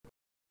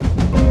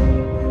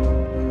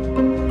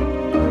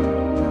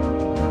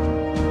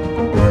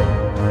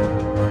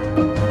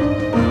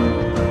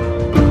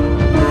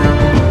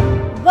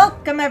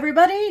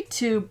everybody,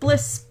 to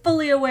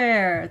Blissfully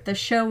Aware, the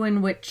show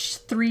in which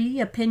three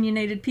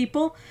opinionated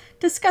people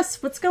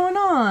discuss what's going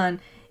on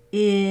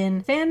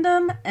in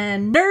fandom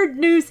and nerd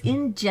news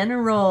in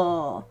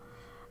general.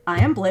 I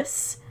am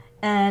Bliss,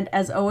 and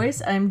as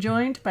always, I'm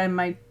joined by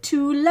my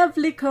two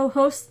lovely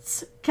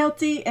co-hosts,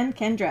 Kelty and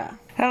Kendra.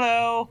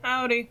 Hello.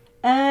 Howdy.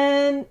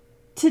 And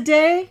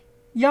today,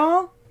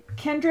 y'all,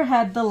 Kendra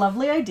had the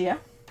lovely idea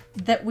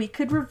that we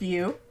could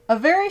review a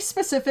very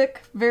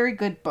specific, very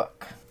good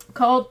book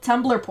called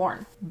Tumblr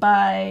Porn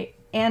by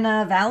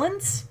Anna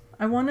Valens,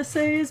 I want to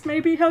say is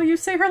maybe how you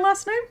say her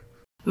last name?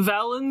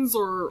 Valens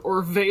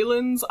or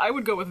Valens? I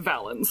would go with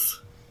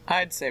Valens.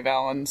 I'd say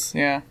Valens,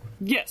 yeah.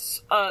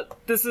 Yes,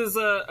 this is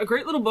a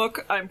great little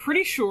book. I'm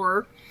pretty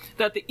sure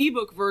that the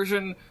ebook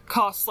version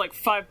costs like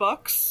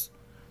 $5.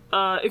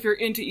 If you're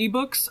into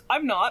ebooks.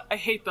 I'm not. I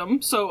hate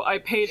them, so I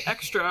paid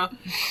extra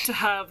to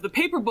have the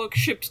paper book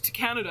shipped to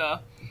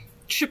Canada.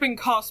 Shipping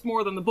cost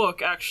more than the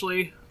book,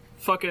 actually.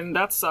 Fucking,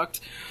 that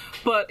sucked.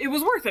 But it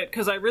was worth it,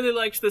 because I really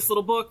liked this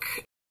little book.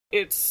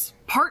 It's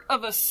part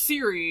of a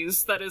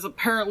series that is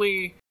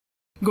apparently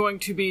going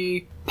to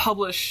be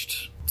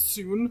published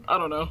soon. I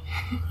don't know.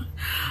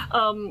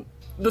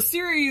 The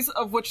series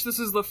of which this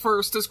is the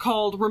first is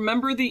called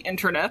Remember the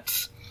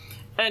Internet.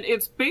 And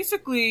it's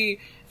basically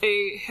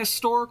a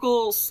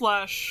historical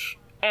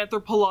 /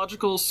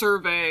 anthropological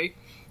survey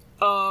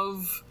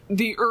of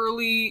the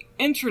early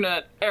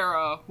internet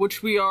era,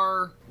 which we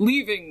are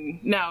leaving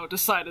now,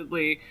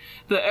 decidedly.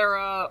 The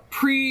era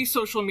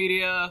pre-social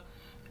media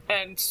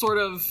and sort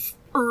of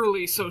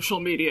early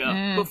social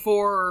media,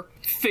 before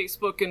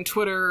Facebook and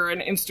Twitter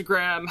and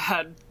Instagram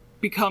had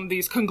become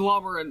these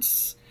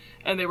conglomerates,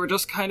 and they were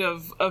just kind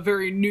of a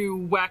very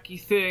new,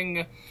 wacky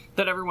thing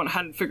that everyone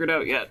hadn't figured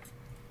out yet.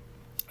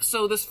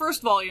 So this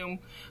first volume,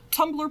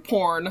 Tumblr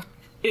Porn,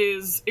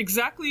 is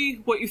exactly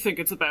what you think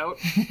it's about.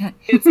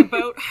 It's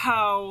about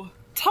how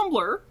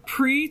Tumblr,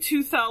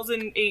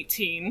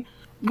 pre-2018,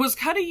 was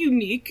kind of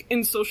unique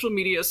in social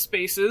media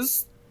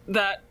spaces,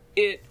 that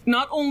it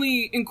not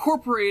only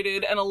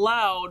incorporated and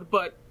allowed,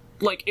 but,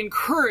 like,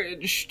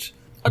 encouraged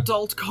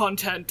adult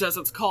content, as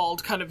it's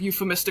called, kind of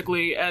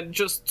euphemistically, and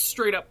just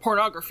straight-up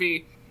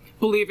pornography,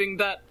 believing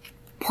that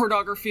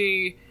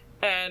pornography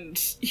and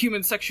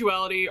human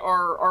sexuality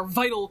are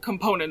vital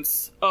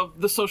components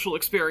of the social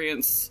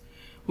experience,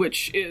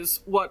 which is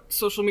what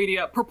social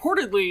media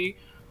purportedly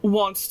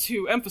wants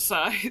to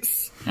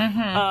emphasize.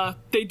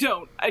 They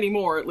don't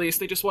anymore, at least.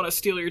 They just want to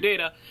steal your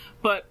data.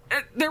 But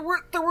there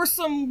were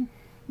some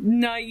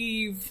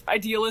naive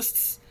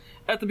idealists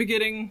at the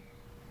beginning,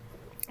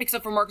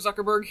 except for Mark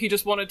Zuckerberg. He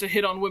just wanted to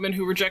hit on women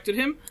who rejected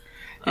him.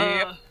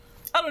 Yep.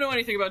 I don't know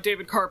anything about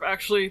David Karp,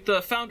 actually,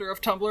 the founder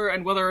of Tumblr,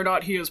 and whether or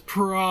not he is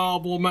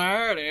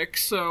problematic,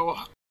 so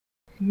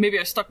maybe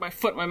I stuck my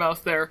foot in my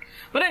mouth there.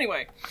 But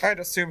anyway. I'd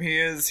assume he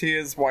is. He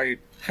is white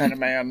and a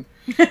man.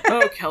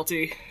 Oh,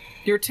 Kelty.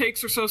 Your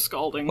takes are so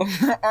scalding.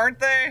 Aren't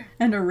they?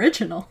 And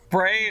original.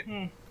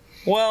 Right?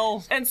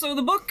 Well... And so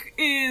the book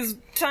is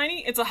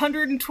tiny. It's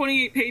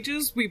 128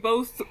 pages. We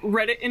both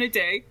read it in a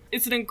day.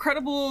 It's an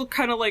incredible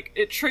kind of like...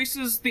 It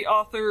traces the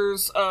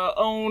author's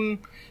own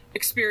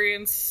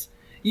experience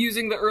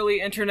using the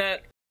early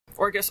internet,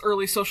 or I guess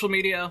early social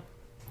media,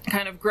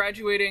 kind of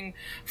graduating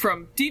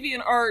from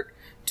DeviantArt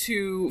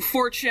to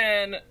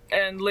 4chan,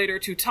 and later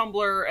to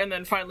Tumblr, and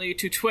then finally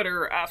to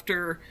Twitter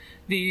after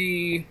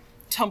the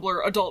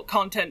Tumblr adult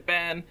content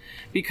ban,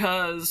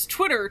 because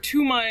Twitter,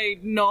 to my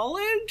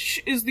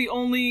knowledge, is the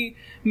only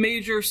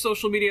major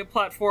social media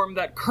platform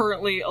that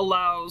currently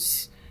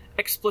allows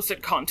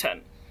explicit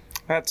content.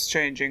 That's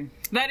changing.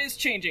 That is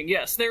changing,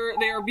 yes. They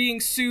are being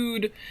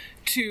sued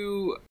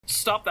to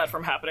stop that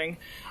from happening.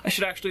 I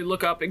should actually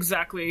look up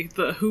exactly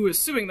who is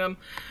suing them.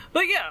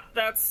 But yeah,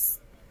 that's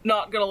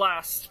not gonna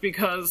last,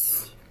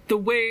 because the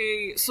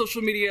way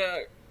social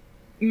media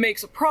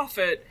makes a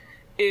profit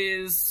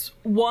is,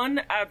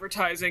 one,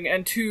 advertising,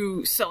 and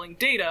two, selling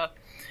data.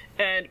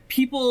 And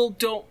people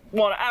don't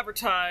want to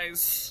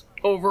advertise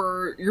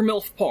over your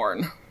MILF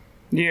porn.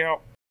 Yeah.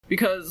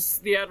 Because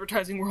the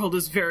advertising world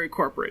is very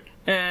corporate.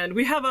 And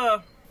we have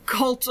a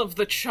cult of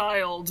the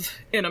child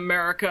in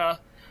America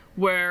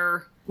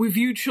where we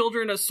view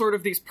children as sort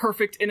of these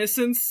perfect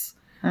innocents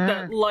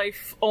that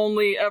life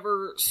only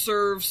ever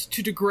serves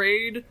to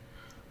degrade.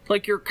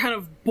 Like, you're kind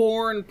of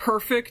born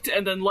perfect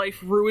and then life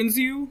ruins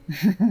you.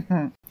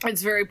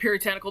 It's very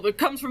puritanical. It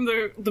comes from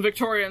the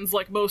Victorians,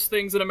 like most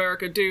things in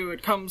America do.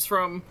 It comes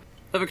from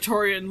a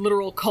Victorian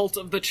literal cult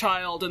of the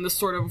child and this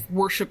sort of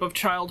worship of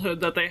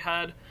childhood that they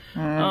had.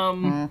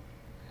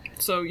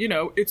 So, you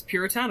know, it's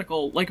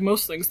puritanical, like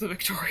most things the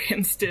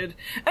Victorians did.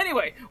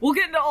 Anyway, we'll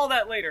get into all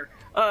that later.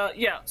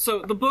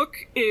 So the book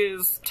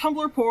is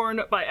Tumblr Porn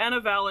by Anna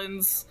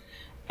Valens,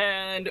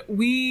 and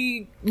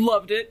we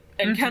loved it,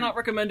 and cannot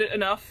recommend it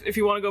enough. If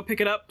you want to go pick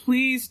it up,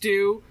 please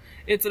do.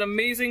 It's an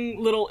amazing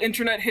little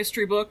internet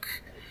history book,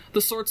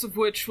 the sorts of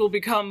which will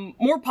become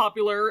more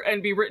popular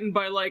and be written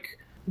by, like,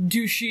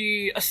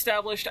 douchey,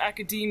 established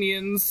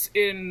academians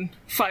in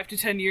 5 to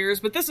 10 years,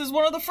 but this is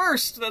one of the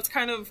first that's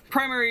kind of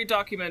primary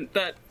document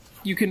that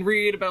You can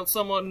read about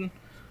someone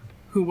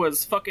who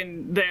was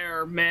fucking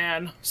there,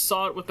 man,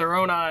 saw it with their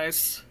own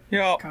eyes.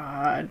 Yo.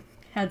 God.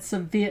 Had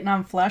some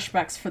Vietnam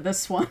flashbacks for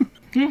this one.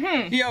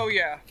 Yo,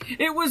 yeah.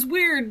 It was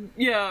weird,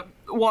 yeah,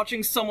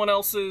 watching someone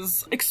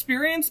else's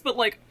experience, but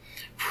like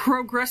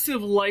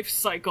progressive life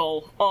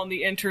cycle on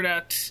the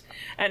internet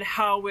and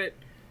how it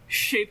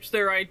shaped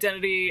their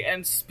identity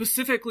and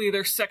specifically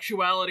their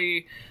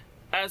sexuality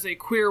as a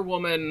queer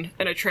woman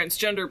and a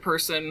transgender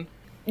person.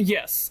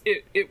 Yes,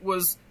 it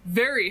was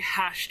very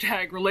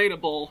hashtag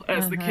relatable,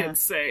 as the kids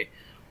say.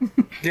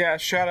 Yeah,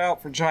 shout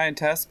out for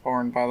giantess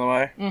porn, by the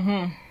way.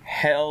 Mm-hmm.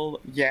 Hell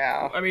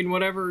yeah. I mean,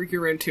 whatever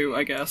you're into,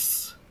 I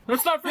guess.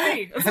 That's not for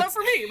me. That's not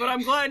for me, but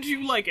I'm glad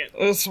you like it.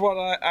 That's what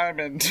I'm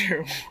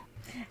into.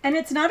 And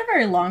it's not a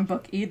very long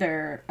book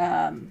either.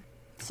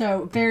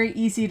 So very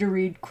easy to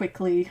read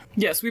quickly.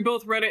 Yes, we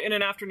both read it in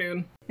an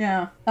afternoon.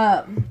 Yeah.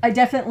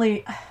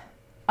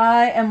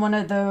 I am one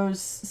of those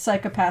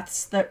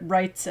psychopaths that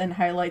writes and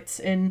highlights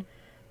in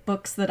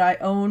books that I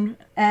own,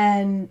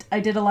 and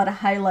I did a lot of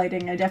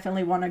highlighting. I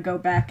definitely want to go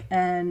back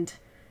and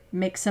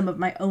make some of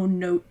my own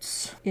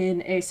notes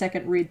in a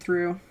second read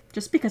through,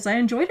 just because I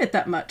enjoyed it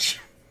that much.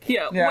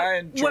 Yeah, I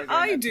enjoyed what it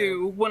I too.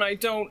 do when I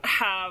don't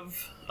have,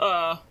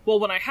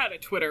 when I had a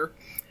Twitter,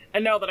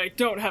 and now that I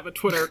don't have a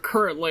Twitter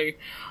currently,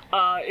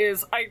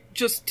 is I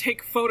just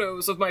take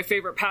photos of my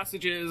favorite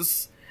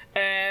passages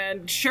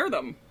and share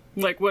them.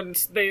 Like, when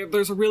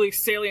there's a really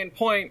salient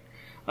point,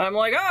 I'm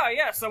like,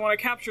 yes, I want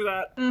to capture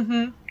that.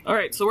 Mm-hmm. All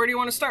right, so where do you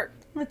want to start?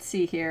 Let's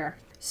see here.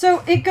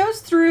 So it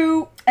goes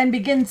through and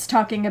begins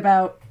talking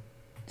about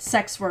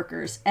sex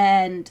workers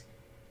and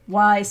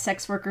why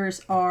sex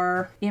workers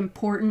are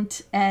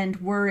important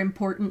and were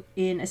important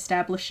in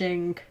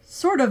establishing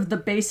sort of the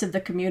base of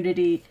the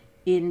community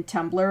in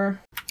Tumblr.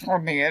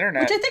 On the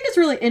internet. Which I think is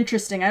really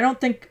interesting. I don't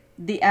think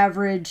the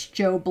average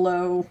Joe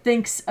Blow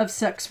thinks of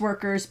sex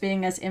workers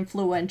being as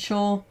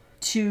influential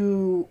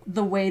to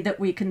the way that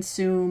we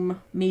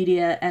consume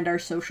media and our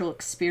social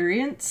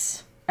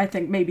experience. I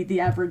think maybe the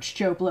average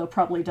Joe Blow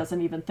probably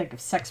doesn't even think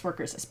of sex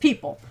workers as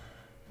people.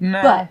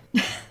 No.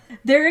 But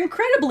they're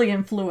incredibly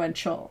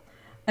influential.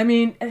 I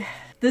mean,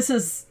 this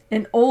is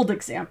an old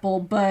example,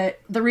 but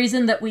the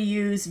reason that we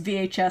use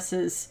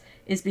VHSs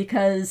is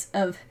because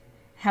of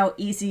how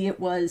easy it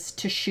was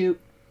to shoot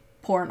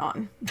porn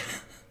on.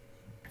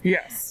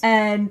 Yes.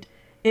 And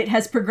it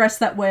has progressed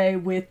that way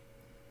with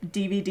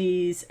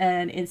DVDs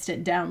and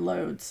instant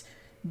downloads.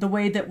 The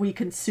way that we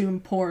consume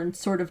porn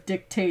sort of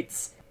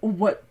dictates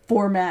what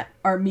format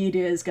our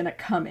media is going to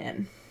come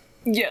in.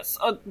 Yes,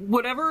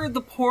 whatever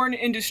the porn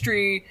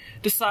industry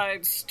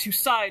decides to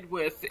side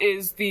with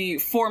is the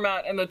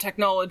format and the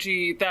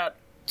technology that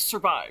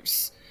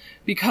survives.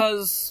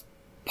 Because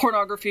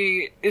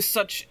pornography is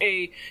such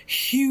a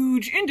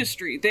huge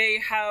industry, they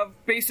have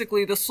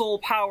basically the sole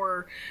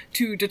power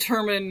to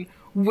determine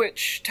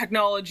which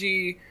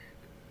technology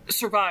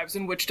survives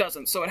and which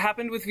doesn't. So it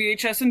happened with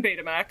VHS and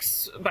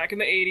Betamax back in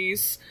the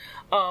 80s.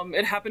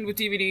 It happened with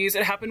DVDs.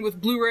 It happened with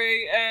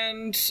Blu-ray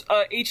and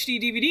HD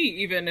DVD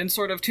even in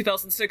sort of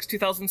 2006,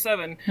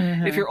 2007.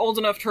 Mm-hmm. If you're old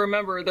enough to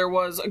remember, there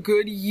was a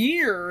good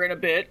year and a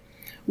bit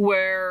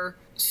where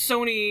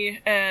Sony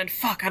and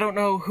I don't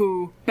know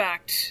who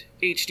backed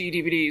HD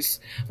DVDs.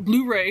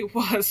 Blu-ray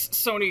was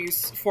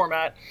Sony's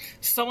format.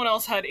 Someone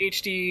else had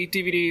HD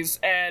DVDs,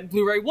 and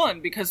Blu-ray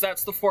won because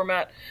that's the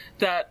format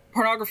that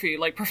pornography,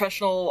 like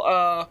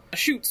professional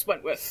shoots,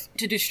 went with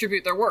to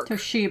distribute their work.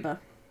 Toshiba,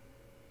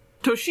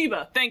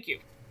 thank you.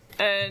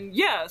 And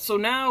yeah, so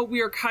now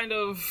we are kind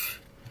of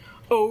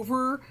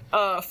over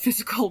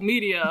physical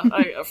media,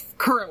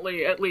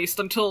 currently at least,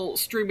 until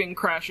streaming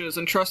crashes,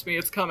 and trust me,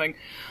 it's coming.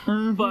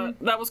 Mm-hmm. But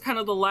that was kind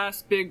of the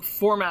last big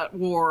format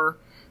war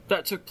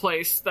that took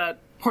place that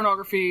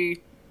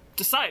pornography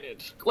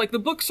decided. Like, the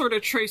book sort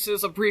of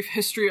traces a brief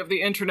history of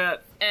the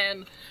internet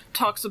and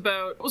talks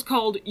about what was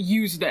called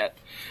Usenet.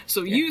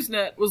 So yeah.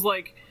 Usenet was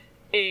like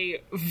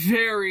a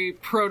very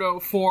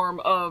proto form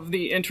of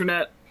the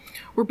internet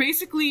where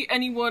basically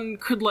anyone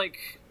could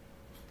like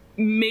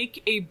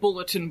make a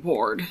bulletin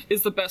board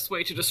is the best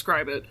way to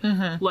describe it.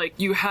 Mm-hmm. Like,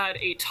 you had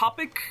a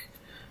topic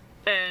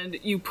and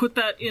you put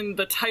that in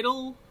the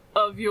title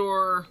of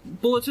your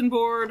bulletin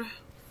board.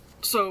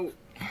 So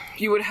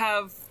you would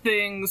have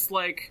things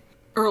like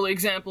early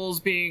examples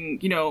being,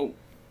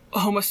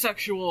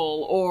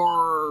 homosexual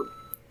or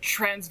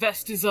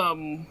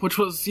transvestism, which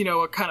was,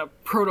 a kind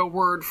of proto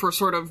word for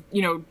sort of,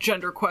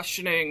 gender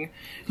questioning.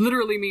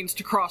 Literally means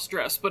to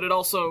cross-dress, but it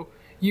also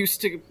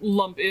used to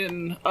lump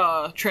in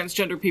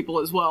transgender people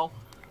as well.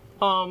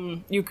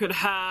 You could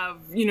have,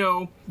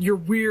 your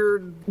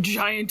weird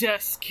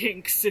giantess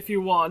kinks if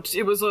you want.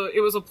 It was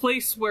a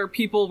place where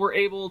people were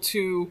able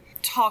to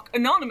talk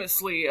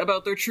anonymously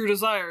about their true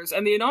desires,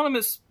 and the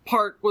anonymous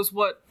part was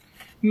what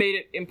made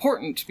it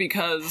important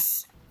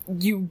because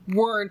you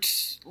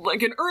weren't,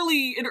 like, in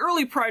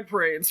early pride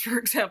parades, for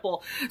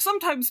example,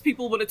 sometimes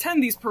people would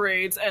attend these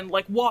parades and,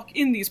 like, walk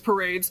in these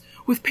parades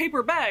with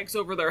paper bags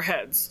over their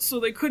heads, so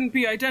they couldn't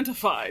be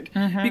identified,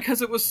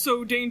 because it was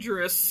so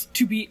dangerous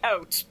to be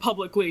out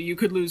publicly. You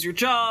could lose your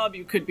job,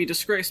 you could be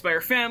disgraced by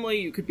your family,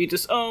 you could be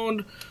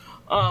disowned,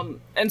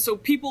 and so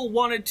people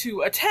wanted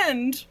to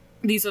attend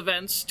these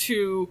events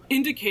to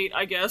indicate,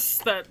 I guess,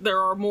 that there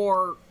are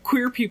more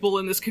queer people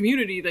in this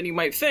community than you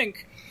might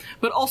think,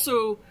 but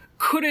also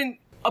couldn't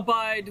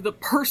abide the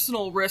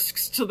personal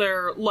risks to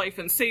their life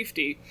and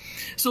safety.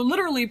 So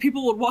literally,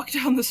 people would walk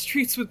down the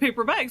streets with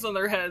paper bags on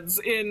their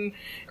heads in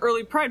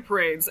early pride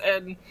parades,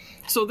 and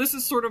so this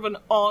is sort of an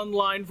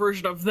online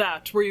version of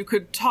that, where you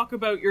could talk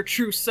about your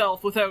true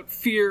self without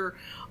fear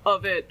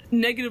of it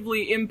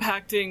negatively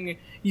impacting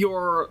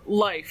your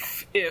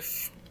life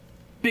if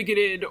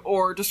bigoted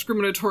or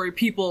discriminatory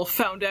people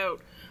found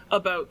out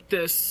about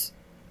this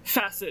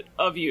facet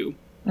of you.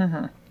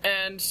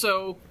 And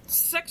so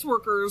sex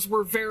workers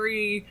were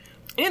very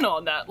in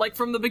on that, like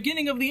from the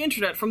beginning of the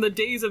internet, from the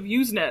days of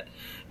Usenet,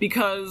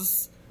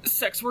 because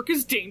sex work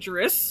is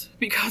dangerous,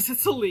 because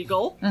it's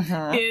illegal.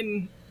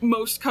 In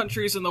most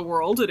countries in the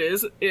world, it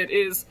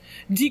is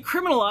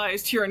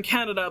decriminalized here in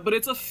Canada, but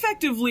it's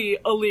effectively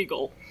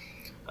illegal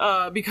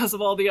because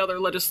of all the other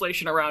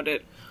legislation around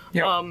it.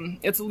 Yep.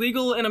 It's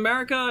illegal in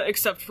America,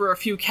 except for a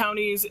few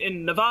counties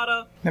in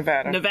Nevada,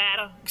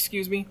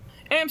 excuse me,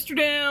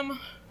 Amsterdam,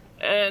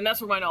 and that's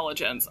where my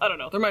knowledge ends. I don't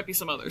know, there might be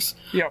some others.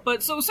 Yep.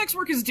 But so sex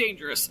work is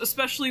dangerous,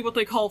 especially what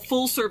they call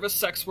full-service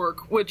sex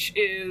work, which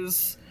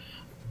is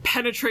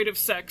penetrative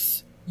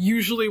sex,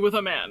 usually with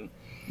a man.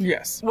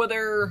 Yes.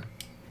 Whether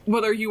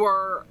you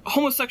are a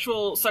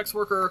homosexual sex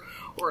worker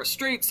or a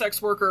straight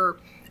sex worker,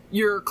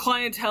 your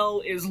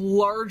clientele is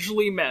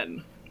largely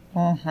men.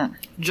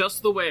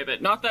 Just the way of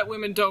it. Not that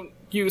women don't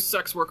use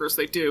sex workers,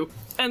 they do.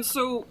 And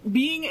so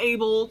being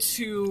able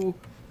to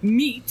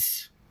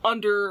meet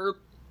under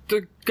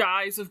the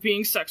guise of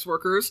being sex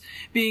workers,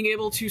 being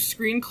able to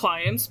screen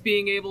clients,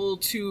 being able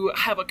to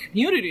have a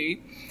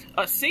community,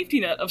 a safety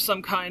net of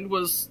some kind,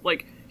 was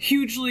like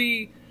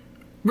hugely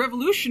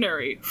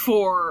revolutionary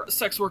for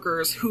sex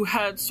workers who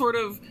had sort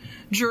of,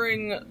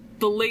 during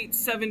the late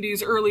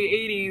 70s, early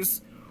 80s,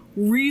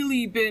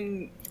 really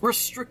been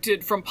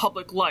restricted from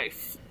public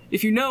life.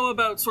 If you know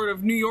about sort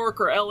of New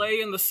York or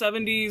LA in the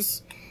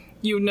 70s,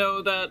 you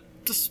know that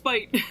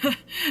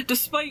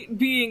despite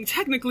being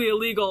technically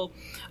illegal,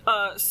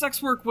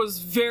 sex work was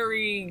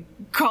very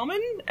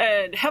common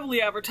and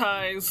heavily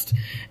advertised,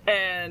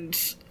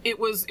 and it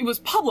was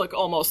public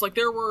almost. Like,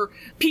 there were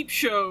peep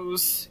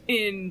shows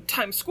in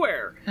Times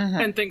Square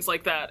and things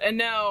like that. And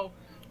now,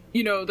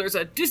 you know, there's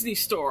a Disney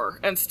store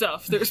and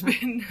stuff. There's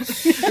been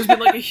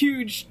like a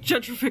huge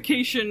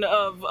gentrification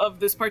of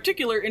this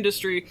particular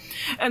industry.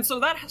 And so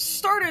that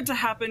started to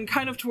happen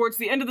kind of towards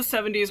the end of the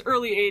 70s,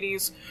 early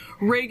 80s.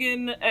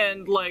 Reagan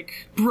and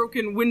like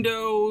broken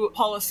window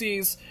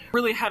policies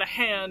really had a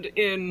hand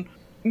in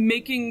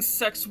making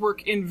sex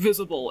work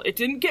invisible. It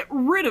didn't get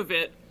rid of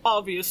it,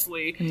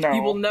 obviously. No.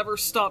 You will never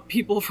stop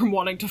people from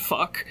wanting to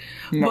fuck.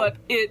 No. But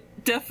it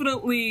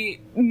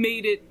definitely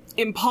made it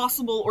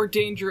impossible or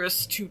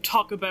dangerous to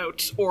talk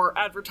about or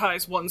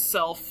advertise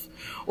oneself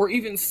or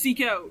even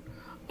seek out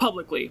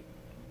publicly.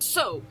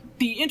 So,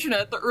 the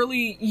internet, the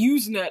early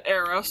Usenet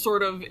era,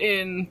 sort of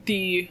in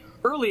the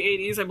early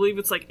 80s, I believe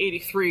it's like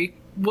 83,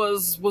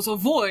 was a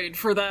void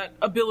for that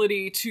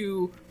ability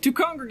to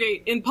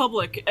congregate in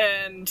public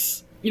and,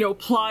 you know,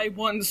 ply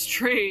one's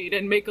trade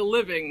and make a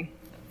living.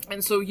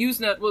 And so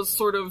Usenet was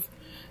sort of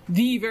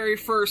the very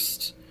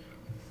first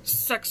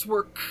sex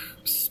work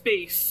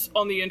space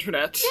on the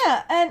internet.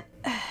 Yeah, and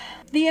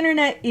the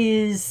internet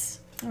is,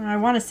 I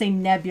want to say,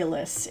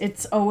 nebulous.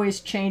 It's always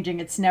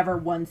changing. It's never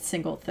one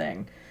single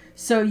thing.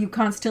 So you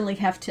constantly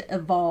have to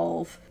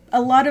evolve.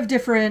 A lot of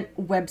different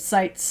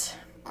websites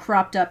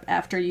cropped up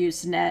after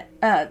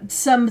Usenet.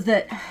 Some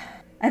that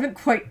I haven't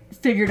quite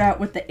figured out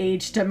what the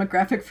age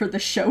demographic for the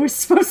show is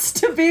supposed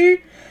to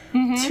be.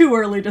 Too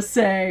early to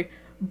say.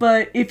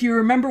 But if you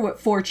remember what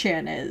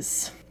 4chan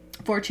is,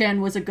 4chan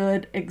was a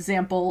good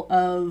example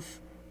of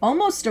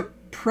almost a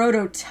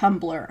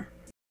proto-Tumblr.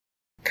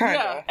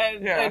 Kinda.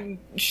 And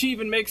she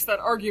even makes that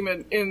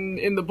argument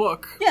in the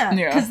book. Yeah,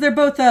 because they're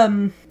both,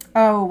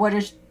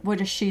 what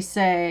does she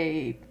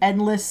say?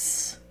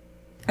 Endless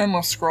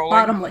scrolling.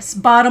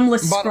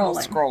 Bottomless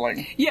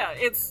scrolling. Yeah,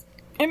 it's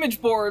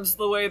image boards,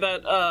 the way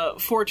that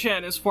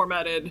 4chan is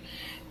formatted,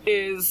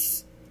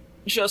 is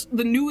just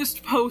the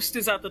newest post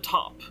is at the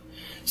top.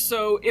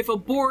 So if a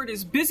board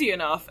is busy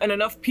enough and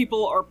enough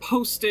people are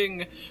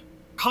posting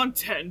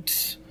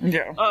content,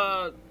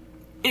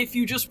 if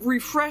you just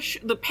refresh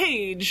the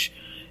page,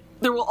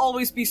 there will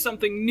always be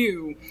something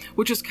new,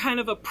 which is kind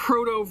of a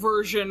proto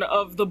version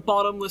of the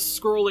bottomless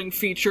scrolling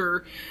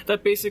feature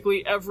that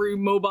basically every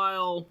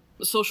mobile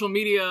social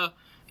media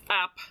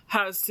app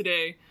has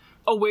today.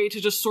 a way to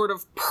just sort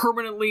of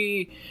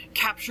permanently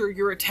capture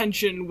your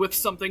attention with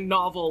something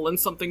novel and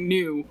something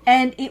new.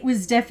 And it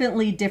was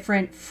definitely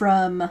different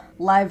from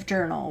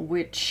LiveJournal,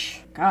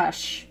 which,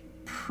 gosh,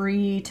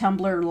 pre-Tumblr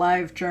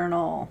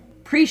LiveJournal,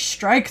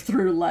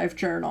 pre-strike-through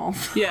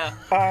LiveJournal. Yeah.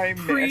 I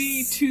miss.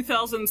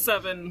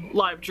 Pre-2007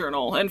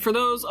 LiveJournal. And for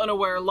those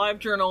unaware,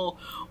 LiveJournal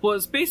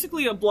was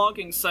basically a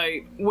blogging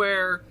site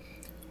where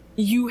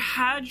you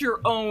had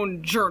your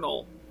own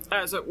journal,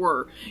 as it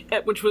were,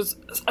 which was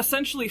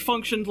essentially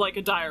functioned like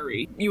a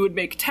diary. You would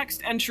make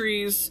text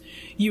entries,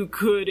 you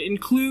could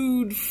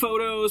include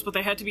photos, but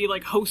they had to be,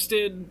 like,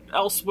 hosted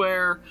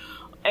elsewhere,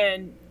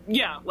 and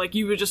yeah, like,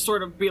 you would just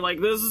sort of be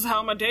like, this is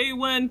how my day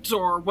went,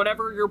 or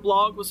whatever your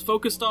blog was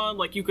focused on.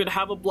 Like, you could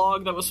have a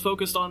blog that was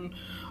focused on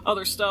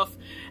other stuff.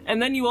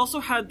 And then you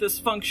also had this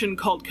function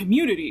called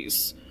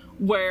communities,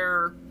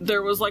 where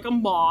there was, like, a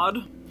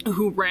mod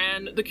who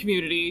ran the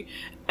community,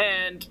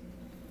 and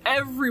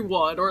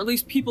everyone, or at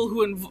least people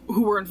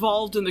who were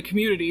involved in the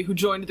community, who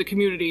joined the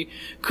community,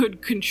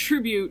 could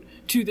contribute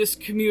to this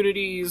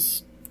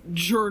community's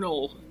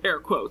journal, air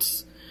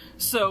quotes.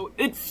 So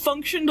it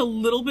functioned a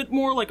little bit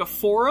more like a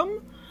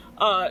forum.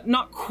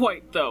 Not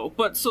quite, though.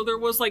 But so there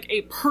was, like,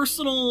 a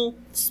personal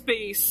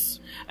space,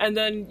 and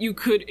then you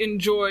could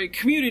enjoy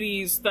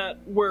communities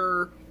that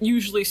were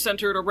usually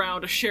centered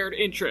around a shared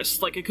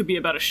interest. Like, it could be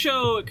about a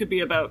show, it could be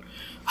about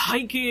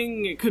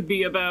hiking, it could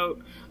be about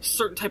a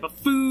certain type of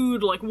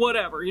food, like,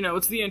 whatever. You know,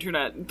 it's the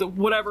internet.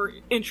 Whatever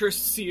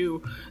interests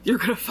you, you're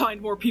gonna find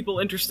more people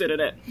interested in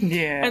it.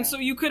 Yeah. And so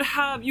you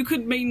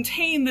could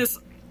maintain this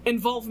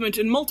involvement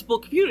in multiple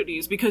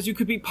communities, because you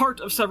could be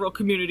part of several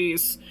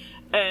communities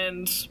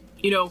and,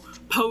 you know,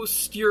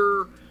 post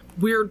your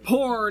weird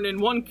porn in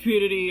one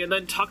community and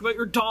then talk about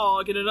your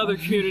dog in another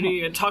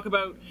community and talk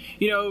about,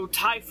 you know,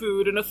 Thai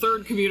food in a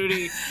third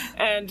community.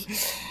 And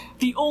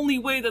the only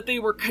way that they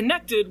were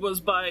connected was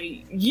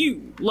by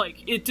you.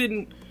 Like, it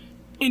didn't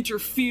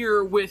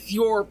interfere with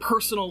your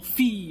personal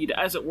feed,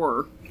 as it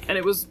were. And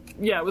it was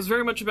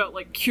very much about,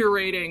 like,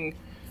 curating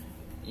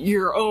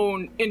your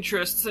own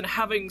interests and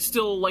having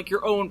still, like,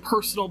 your own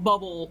personal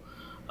bubble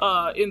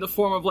in the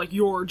form of, like,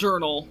 your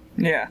journal.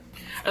 Yeah.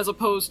 As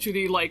opposed to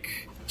the,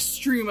 like,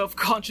 stream of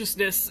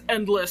consciousness,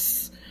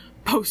 endless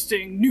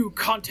posting, new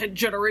content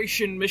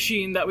generation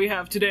machine that we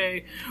have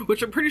today,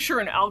 which I'm pretty sure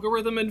an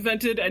algorithm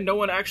invented, and no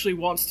one actually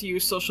wants to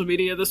use social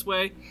media this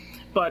way.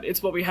 But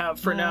it's what we have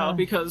for now,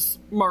 because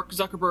Mark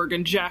Zuckerberg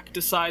and Jack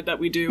decide that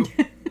we do.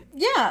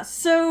 Yeah,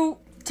 so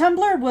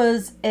Tumblr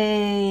was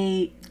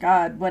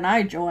when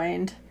I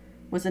joined,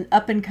 was an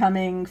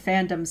up-and-coming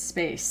fandom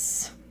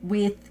space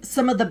with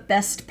some of the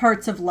best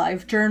parts of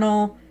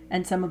LiveJournal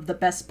and some of the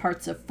best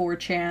parts of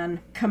 4chan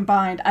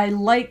combined.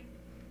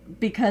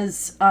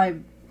 Because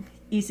I'm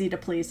easy to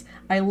please,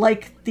 I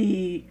like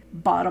the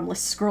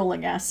bottomless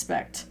scrolling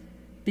aspect,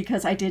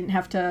 because I didn't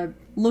have to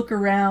look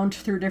around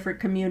through different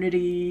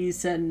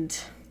communities and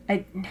I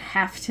didn't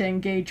have to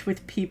engage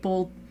with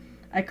people.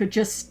 I could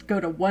just go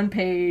to one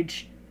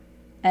page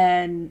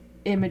and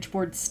image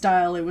board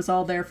style, it was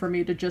all there for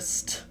me to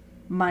just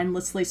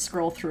mindlessly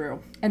scroll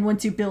through. And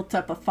once you built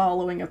up a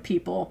following of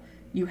people,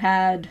 you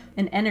had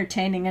an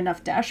entertaining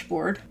enough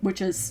dashboard,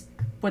 which is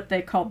what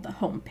they called the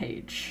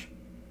homepage.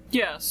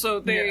 Yeah, so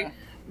they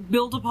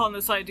build upon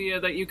this idea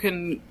that you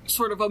can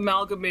sort of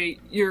amalgamate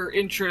your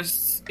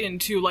interests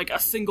into, like, a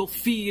single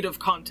feed of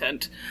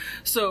content.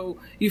 So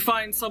you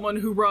find someone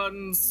who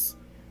runs,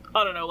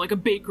 I don't know, like a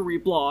bakery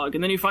blog,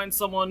 and then you find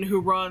someone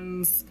who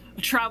runs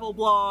a travel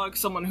blog,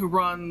 someone who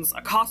runs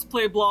a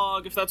cosplay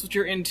blog, if that's what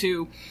you're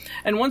into.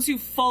 And once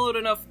you've followed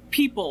enough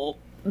people,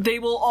 they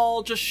will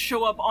all just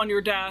show up on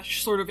your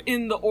dash sort of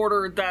in the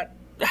order that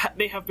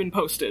they have been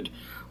posted.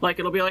 Like,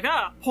 it'll be like,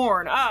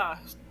 porn,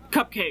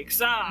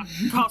 cupcakes,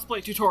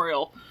 cosplay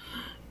tutorial.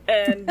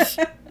 And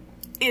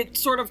it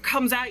sort of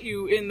comes at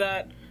you in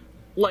that,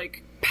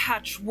 like,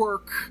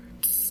 patchwork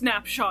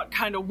snapshot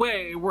kind of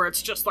way, where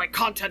it's just like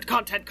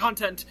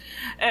content,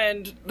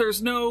 and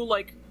there's no,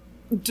 like,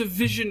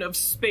 division of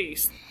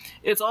space.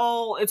 It's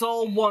all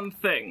one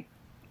thing.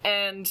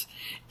 And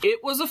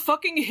it was a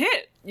fucking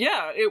hit.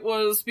 Yeah, it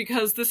was,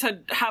 because this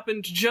had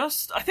happened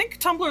I think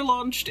Tumblr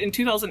launched in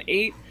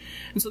 2008,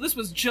 and so this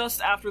was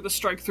just after the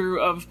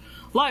strike-through of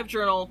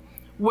LiveJournal,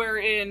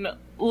 wherein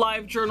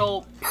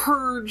LiveJournal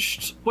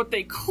purged what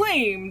they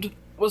claimed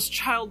was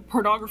child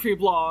pornography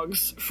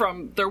blogs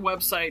from their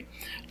website.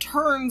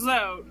 Turns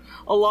out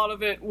a lot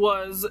of it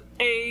was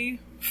A,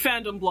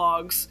 fandom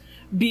blogs,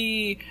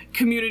 B,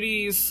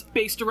 communities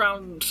based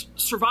around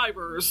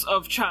survivors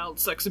of child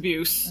sex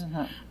abuse,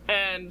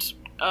 and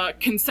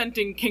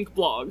consenting kink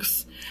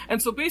blogs.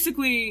 And so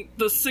basically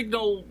the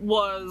signal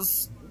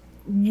was,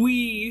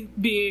 we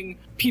being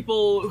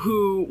people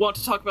who want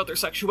to talk about their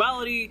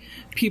sexuality,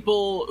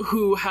 people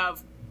who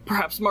have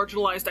perhaps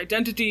marginalized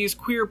identities,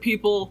 queer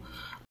people,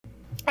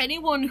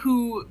 anyone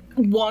who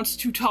wants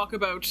to talk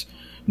about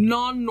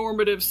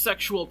non-normative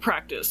sexual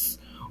practice,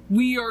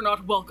 we are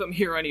not welcome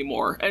here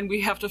anymore, and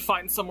we have to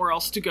find somewhere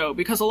else to go.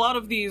 Because a lot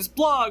of these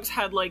blogs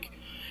had, like,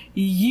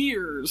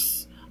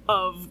 years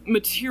of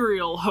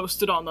material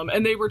hosted on them,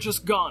 and they were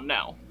just gone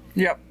now.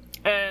 Yep.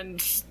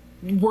 And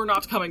were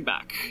not coming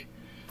back.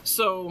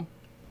 So,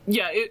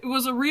 yeah, it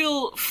was a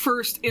real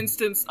first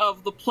instance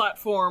of the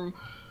platform,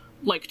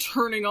 like,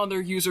 turning on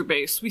their user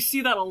base. We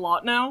see that a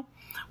lot now,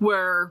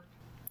 where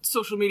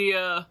social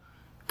media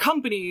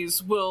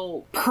companies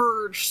will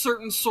purge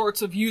certain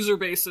sorts of user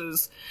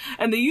bases,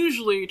 and they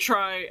usually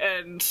try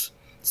and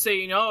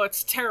say, you know,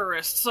 it's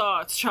terrorists,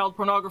 it's child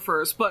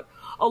pornographers, but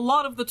a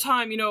lot of the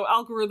time, you know,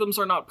 algorithms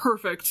are not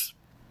perfect,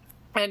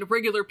 and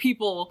regular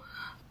people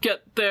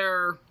get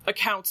their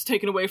accounts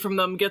taken away from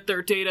them, get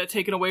their data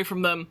taken away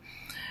from them,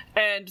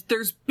 and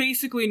there's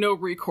basically no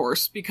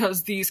recourse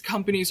because these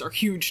companies are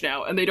huge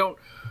now, and they don't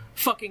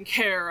fucking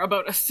care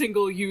about a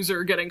single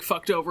user getting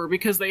fucked over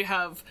because they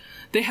have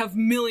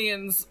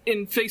millions,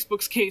 in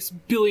Facebook's case,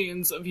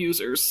 billions of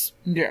users.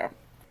 Yeah.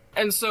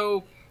 And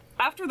so,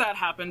 after that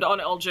happened on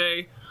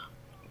LJ,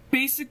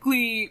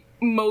 basically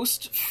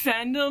most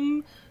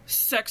fandom,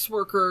 sex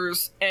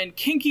workers, and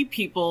kinky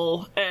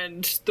people,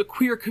 and the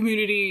queer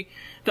community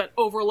that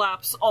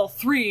overlaps all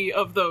three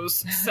of those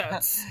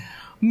sets,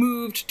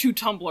 moved to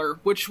Tumblr,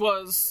 which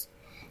was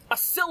a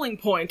selling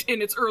point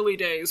in its early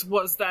days,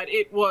 was that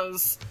it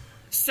was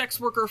sex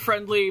worker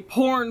friendly,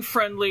 porn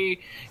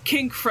friendly,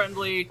 kink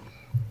friendly,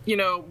 you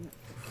know,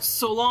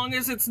 so long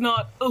as it's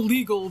not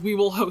illegal, we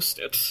will host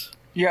it.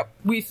 Yep.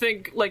 We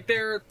think, like,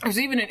 there's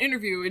even an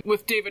interview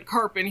with David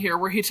Karp in here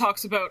where he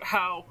talks about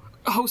how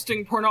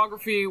hosting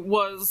pornography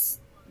was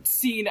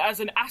seen as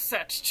an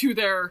asset to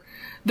their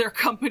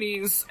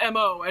company's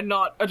MO and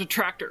not a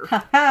detractor.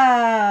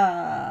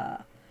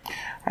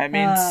 I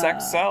mean,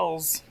 sex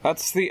sells.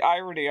 That's the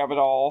irony of it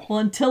all. Well,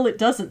 until it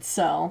doesn't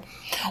sell.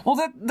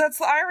 Well, that's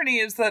the irony,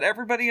 is that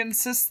everybody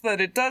insists that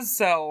it does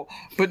sell,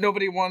 but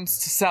nobody wants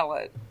to sell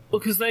it. Well,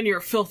 because then you're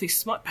a filthy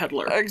smut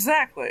peddler.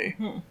 Exactly.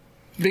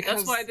 Because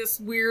that's why this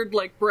weird,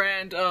 like,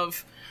 brand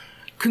of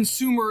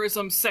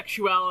consumerism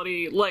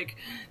sexuality, like,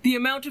 the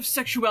amount of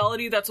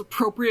sexuality that's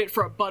appropriate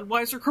for a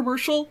Budweiser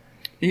commercial,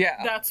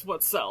 yeah, that's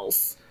what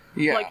sells.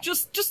 Yeah. Like,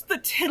 just the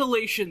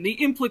titillation,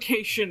 the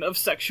implication of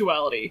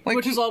sexuality, like,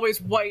 which is always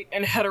white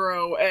and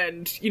hetero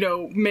and, you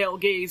know, male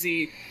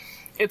gazy.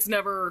 It's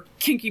never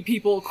kinky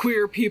people,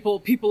 queer people,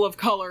 people of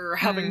color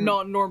having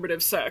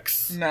non-normative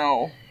sex.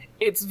 No.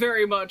 It's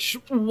very much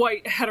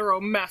white hetero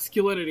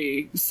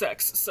masculinity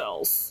sex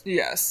sells.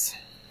 Yes.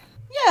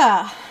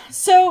 Yeah,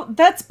 so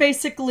that's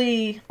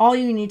basically all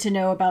you need to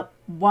know about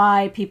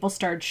why people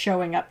started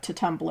showing up to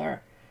Tumblr.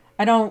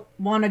 I don't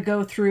want to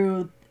go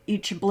through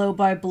each blow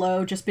by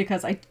blow just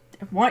because I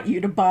want you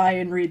to buy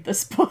and read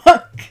this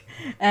book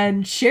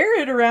and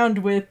share it around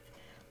with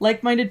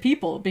like-minded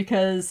people,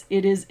 because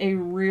it is a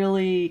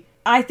really,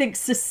 I think,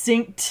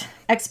 succinct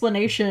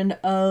explanation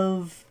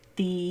of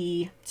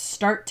the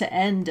start to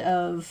end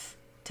of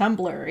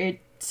Tumblr.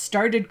 It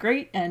started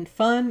great and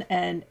fun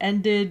and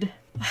ended,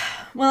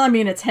 well, I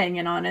mean, it's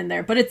hanging on in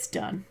there, but it's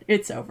done.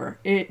 It's over.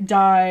 It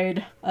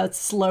died a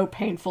slow,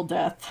 painful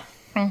death.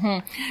 Mm-hmm.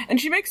 And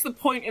she makes the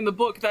point in the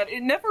book that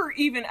it never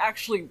even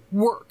actually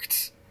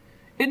worked.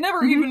 It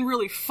never even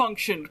really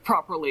functioned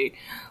properly.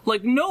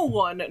 Like, no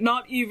one,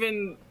 not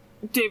even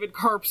David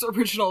Karp's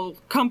original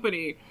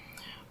company,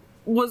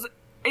 was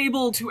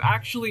able to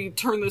actually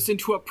turn this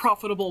into a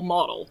profitable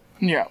model.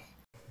 Yeah.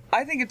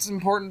 I think it's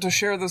important to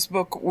share this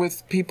book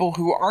with people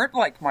who aren't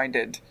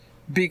like-minded,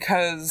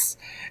 because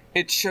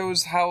it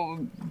shows how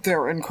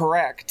they're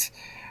incorrect,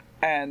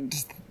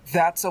 and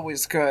that's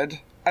always good.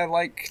 I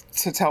like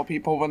to tell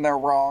people when they're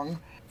wrong.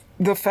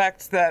 The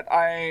fact that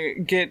I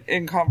get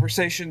in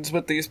conversations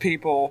with these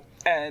people,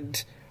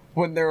 and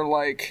when they're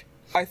like,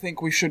 I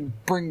think we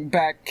should bring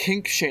back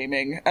kink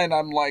shaming, and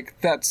I'm like,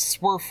 that's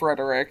swerf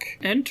rhetoric.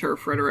 Enter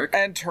Frederick.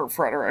 Enter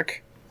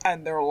Frederick.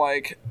 And they're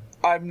like,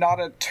 I'm not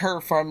a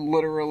TERF, I'm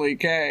literally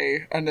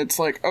gay. And it's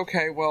like,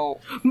 okay,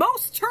 well...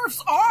 Most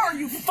TERFs are,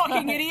 you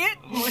fucking idiot!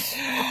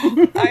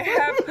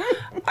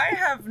 I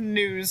have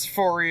news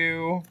for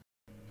you.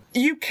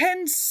 You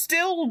can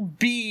still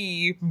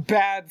be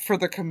bad for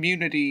the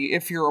community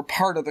if you're a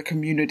part of the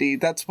community.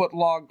 That's what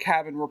log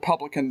cabin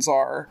Republicans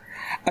are.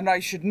 And I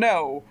should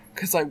know,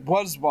 because I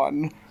was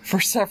one for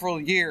several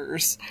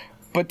years.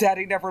 But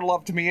Daddy never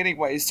loved me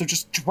anyway, so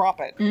just drop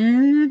it.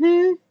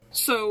 Mm-hmm.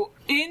 So,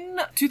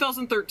 in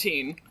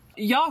 2013,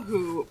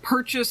 Yahoo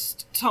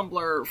purchased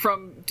Tumblr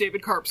from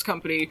David Karp's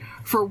company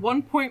for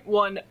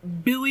 $1.1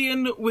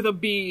 billion with a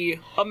B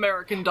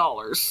American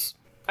dollars.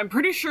 I'm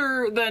pretty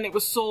sure then it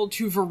was sold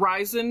to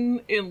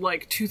Verizon in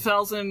like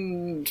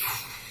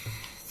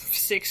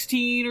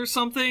 2016 or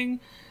something,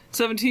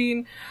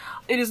 17.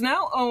 It is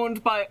now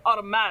owned by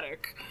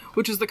Automatic,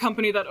 which is the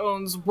company that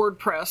owns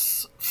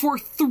WordPress, for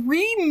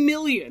 $3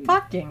 million.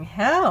 Fucking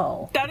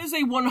hell. That is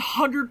a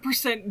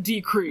 100%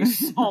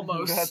 decrease,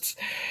 almost.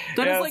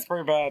 That's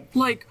pretty bad.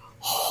 Like,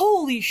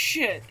 holy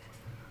shit.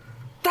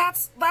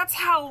 That's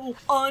how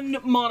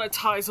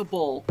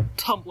unmonetizable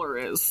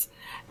Tumblr is.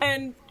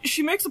 And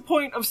she makes a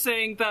point of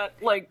saying that,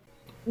 like,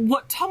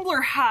 what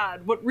Tumblr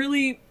had, what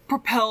really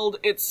propelled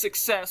its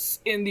success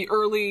in the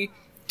early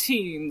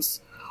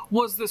teens,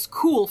 was this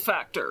cool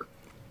factor.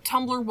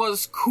 Tumblr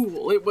was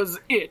cool. It was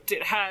it.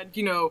 It had,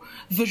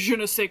 the je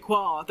ne sais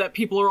quoi that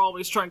people are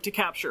always trying to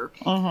capture.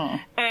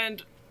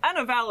 And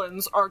Anna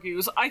Valens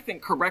argues, I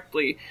think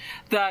correctly,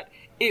 that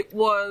it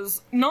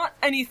was not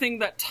anything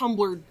that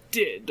Tumblr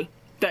did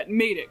that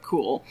made it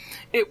cool.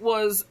 It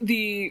was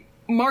the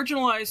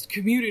marginalized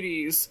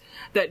communities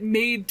that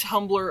made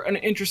Tumblr an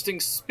interesting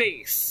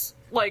space.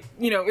 Like,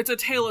 it's a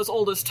tale as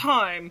old as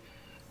time.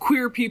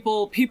 Queer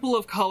people, people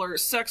of color,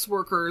 sex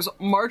workers,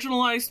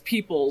 marginalized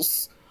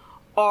peoples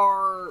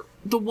are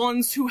the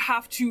ones who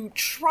have to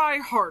try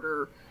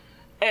harder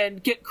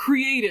and get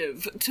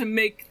creative to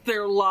make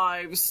their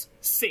lives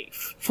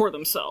safe for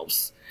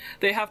themselves.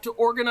 They have to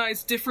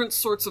organize different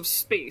sorts of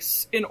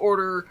space in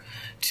order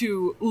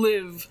to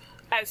live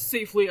as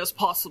safely as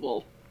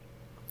possible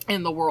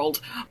in the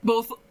world,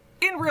 both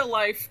in real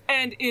life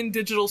and in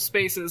digital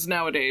spaces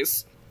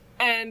nowadays.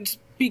 And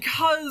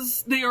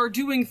because they are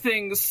doing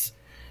things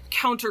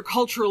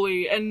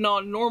counterculturally and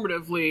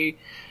non-normatively,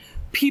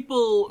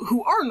 people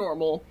who are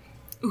normal,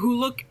 who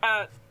look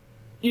at,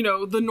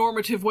 the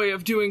normative way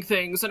of doing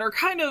things and are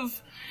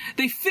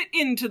they fit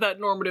into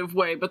that normative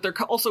way, but they're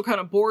also kind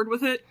of bored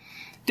with it.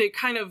 They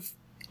kind of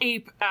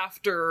ape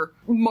after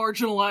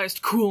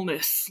marginalized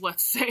coolness,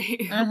 let's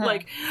say.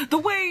 Like, the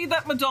way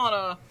that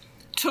Madonna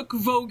took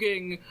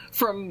voguing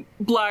from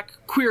black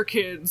queer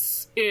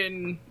kids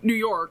in New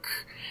York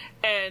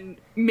and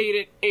made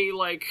it a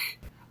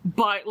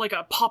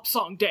pop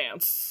song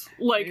dance.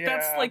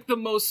 That's like the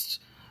most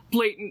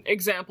blatant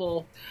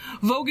example.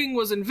 Voguing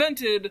was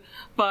invented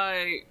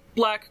by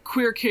black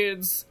queer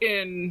kids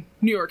in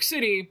New York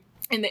City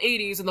in the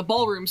 80s in the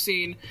ballroom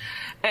scene,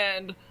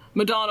 and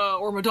Madonna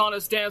or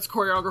Madonna's dance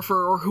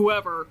choreographer or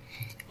whoever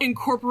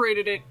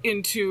incorporated it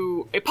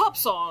into a pop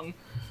song,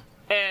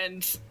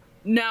 and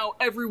now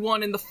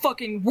everyone in the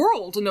fucking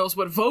world knows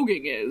what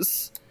voguing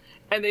is,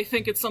 and they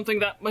think it's something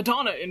that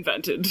Madonna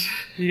invented.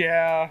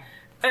 Yeah.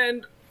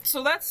 And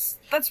so that's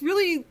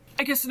really,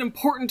 I guess, an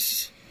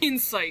important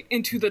insight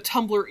into the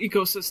Tumblr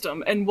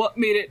ecosystem and what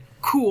made it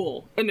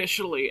cool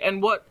initially,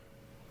 and what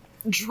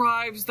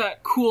drives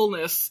that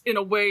coolness in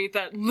a way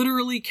that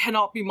literally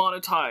cannot be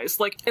monetized.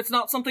 Like, it's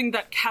not something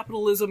that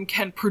capitalism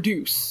can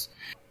produce.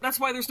 That's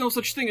why there's no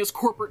such thing as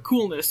corporate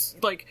coolness.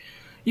 Like,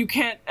 you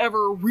can't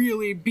ever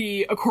really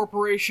be a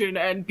corporation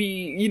and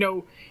be,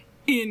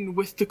 in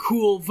with the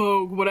cool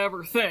Vogue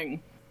whatever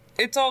thing.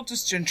 It's all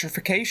just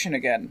gentrification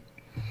again.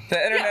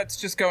 The internet's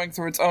just going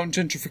through its own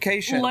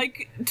gentrification.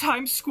 Like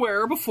Times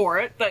Square before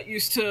it, that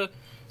used to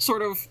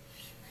sort of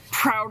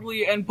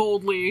proudly and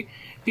boldly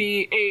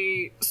be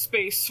a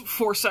space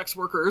for sex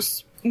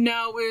workers,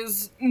 now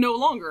is no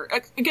longer.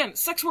 Again,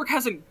 sex work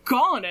hasn't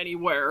gone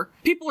anywhere.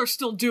 People are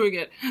still doing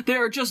it. They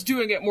are just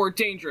doing it more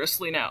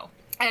dangerously now.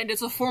 And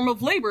it's a form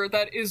of labor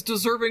that is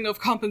deserving of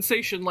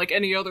compensation like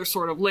any other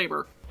sort of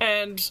labor.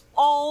 And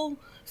all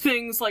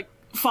things like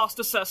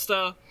FOSTA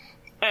SESTA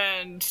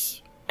and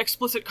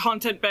explicit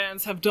content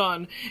bans have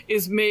done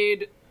is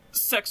made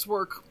sex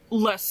work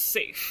less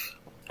safe.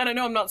 And I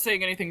know I'm not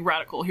saying anything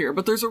radical here,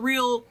 but there's a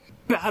real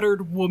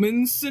battered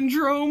woman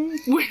syndrome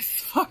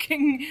with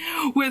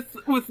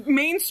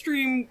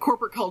mainstream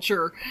corporate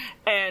culture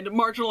and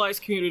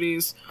marginalized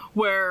communities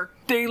where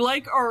they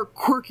like our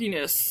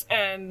quirkiness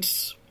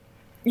and,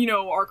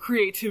 our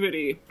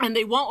creativity, and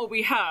they want what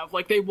we have.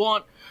 Like, they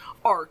want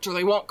art, or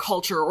they want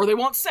culture, or they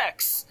want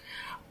sex,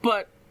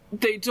 but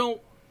they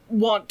don't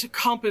want to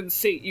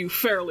compensate you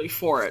fairly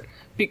for it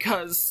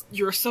because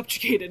you're a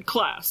subjugated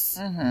class.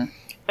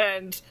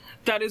 And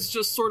that is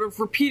just sort of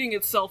repeating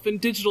itself in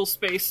digital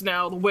space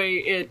now, the way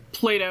it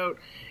played out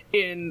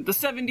in the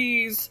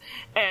 70s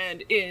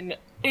and in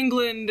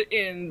England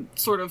in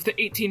sort of the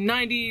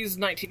 1890s,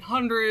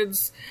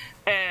 1900s,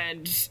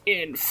 and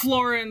in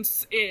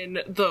Florence in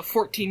the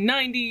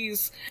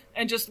 1490s,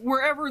 and just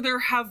wherever there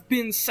have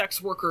been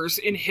sex workers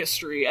in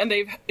history, and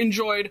they've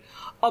enjoyed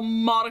a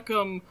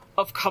modicum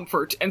of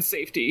comfort and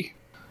safety.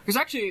 Because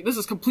actually, this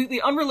is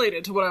completely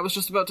unrelated to what I was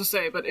just about to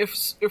say, but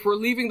if we're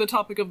leaving the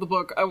topic of the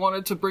book, I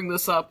wanted to bring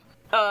this up.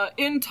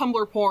 In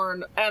Tumblr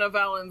Porn, Anna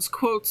Valens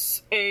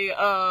quotes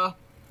a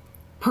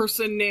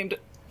person named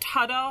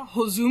Tada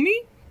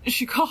Hozumi.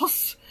 She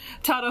calls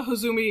Tada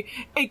Hozumi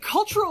a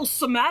cultural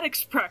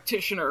somatics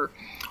practitioner.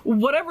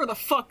 Whatever the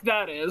fuck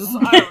that is,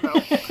 I don't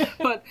know.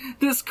 But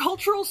this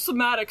cultural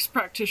somatics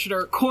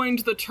practitioner coined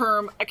the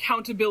term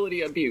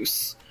accountability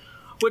abuse,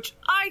 which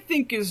I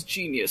think is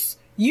genius.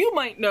 You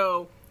might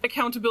know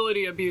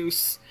accountability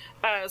abuse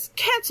as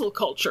cancel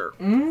culture,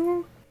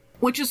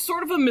 which is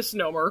sort of a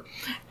misnomer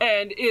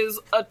and is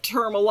a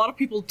term a lot of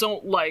people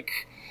don't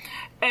like.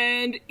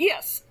 And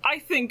yes, I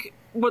think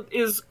what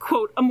is,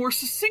 quote, a more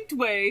succinct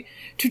way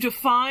to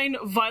define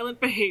violent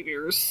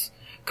behaviors,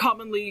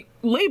 commonly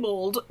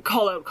labeled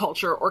call-out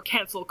culture or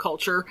cancel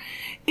culture,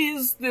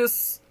 is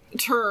this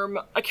term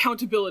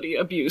accountability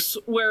abuse,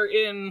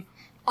 wherein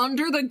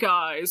under the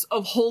guise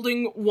of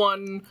holding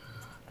one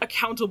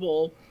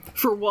accountable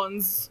for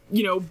one's,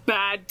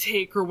 bad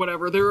take or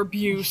whatever, their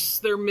abuse,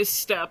 their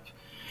misstep,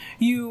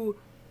 you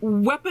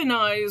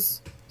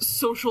weaponize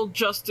social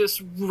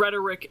justice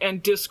rhetoric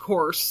and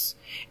discourse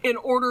in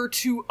order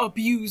to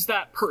abuse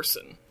that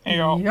person.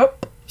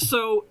 Yep.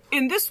 So,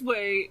 in this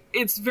way,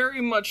 it's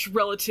very much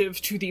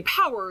relative to the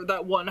power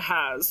that one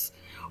has.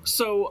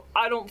 So,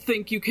 I don't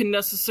think you can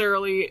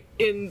necessarily,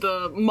 in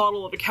the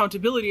model of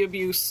accountability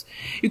abuse,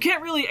 you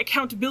can't really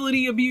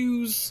accountability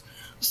abuse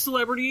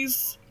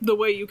celebrities the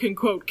way you can,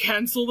 quote,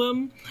 cancel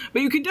them,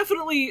 but you can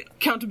definitely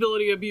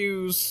accountability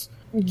abuse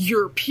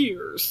your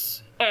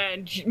peers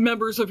and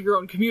members of your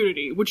own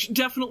community, which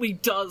definitely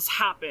does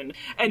happen.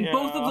 And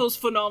both of those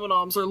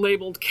phenomenons are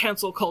labeled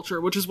cancel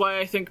culture, which is why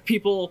I think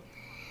people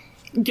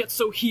get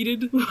so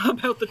heated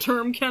about the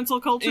term cancel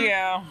culture.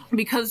 Yeah.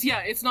 Because,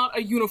 it's not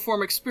a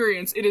uniform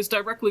experience. It is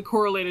directly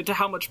correlated to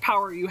how much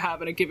power you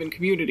have in a given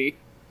community.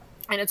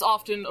 And it's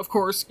often, of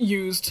course,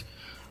 used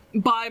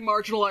by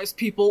marginalized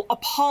people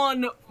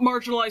upon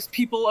marginalized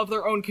people of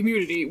their own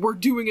community. We're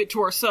doing it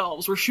to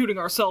ourselves. We're shooting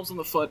ourselves in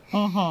the foot.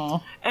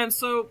 And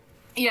so,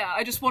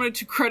 I just wanted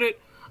to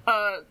credit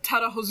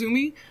Tada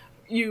Hozumi,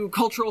 you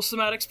cultural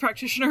semantics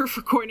practitioner,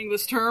 for coining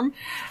this term,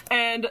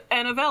 and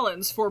Anna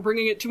Valens for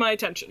bringing it to my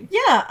attention.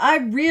 Yeah, I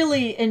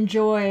really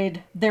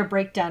enjoyed their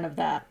breakdown of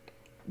that.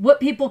 What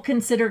people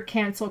consider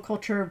cancel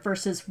culture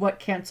versus what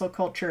cancel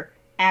culture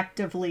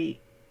actively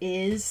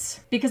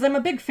is. Because I'm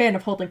a big fan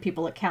of holding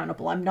people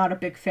accountable. I'm not a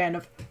big fan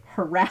of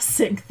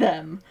harassing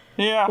them.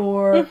 Yeah.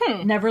 Or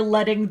never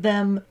letting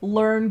them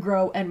learn,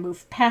 grow, and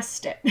move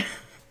past it.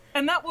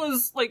 And that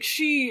was,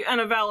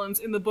 Anna Valens,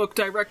 in the book,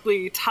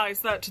 directly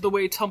ties that to the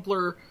way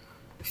Tumblr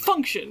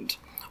functioned.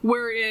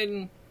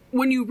 Wherein,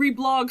 when you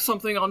reblog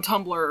something on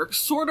Tumblr,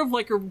 sort of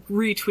like a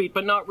retweet,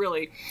 but not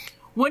really.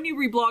 When you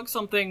reblog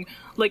something,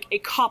 a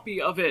copy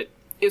of it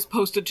is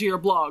posted to your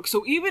blog.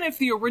 So even if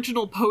the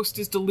original post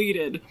is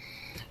deleted,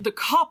 the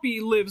copy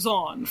lives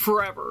on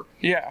forever.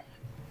 Yeah.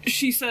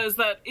 She says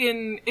that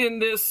in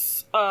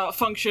this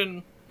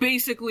function,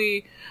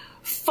 basically,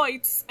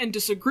 fights and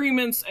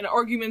disagreements and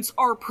arguments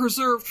are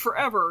preserved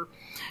forever.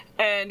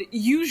 And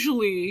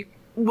usually,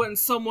 when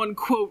someone,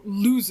 quote,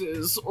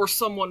 loses or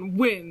someone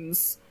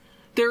wins,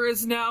 there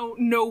is now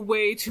no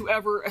way to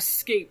ever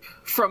escape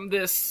from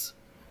this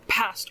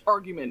past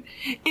argument.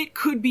 It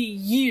could be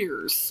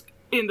years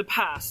in the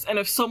past, and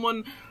if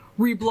someone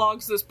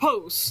reblogs this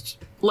post,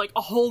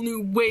 a whole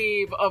new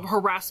wave of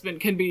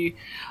harassment can be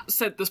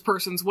sent this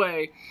person's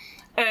way.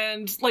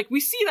 And, we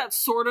see that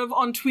sort of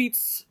on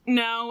tweets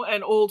now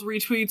and old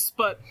retweets,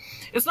 but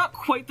it's not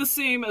quite the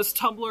same as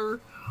Tumblr,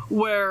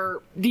 where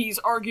these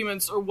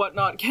arguments or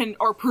whatnot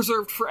are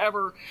preserved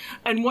forever.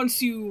 And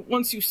once you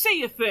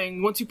say a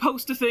thing, once you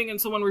post a thing and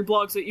someone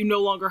reblogs it, you no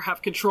longer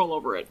have control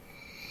over it.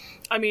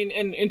 I mean,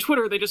 in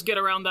Twitter, they just get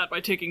around that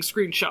by taking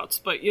screenshots,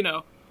 but,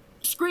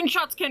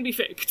 screenshots can be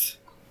faked.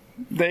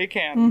 They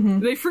can.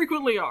 They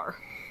frequently are.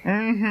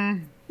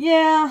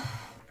 Yeah.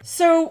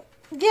 So,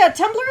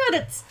 Tumblr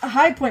at its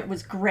high point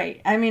was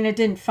great. I mean, it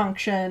didn't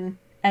function,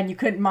 and you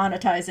couldn't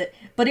monetize it,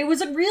 but it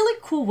was a really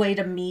cool way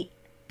to meet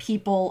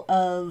people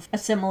of a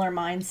similar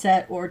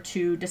mindset, or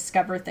to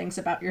discover things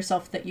about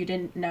yourself that you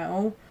didn't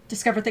know.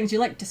 Discover things you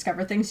like,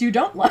 discover things you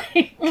don't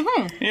like.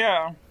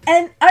 Yeah.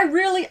 And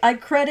I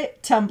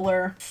credit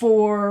Tumblr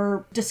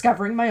for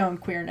discovering my own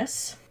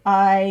queerness.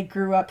 I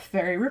grew up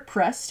very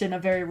repressed in a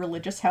very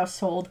religious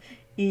household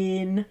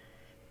in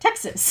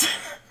Texas.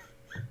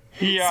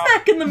 Yeah.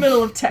 Smack in the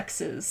middle of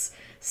Texas.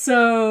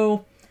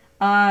 So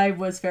I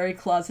was very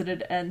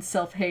closeted and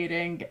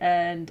self-hating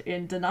and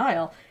in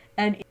denial.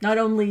 And not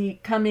only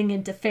coming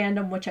into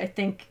fandom, which I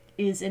think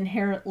is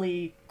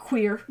inherently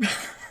queer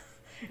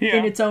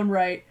in its own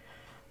right,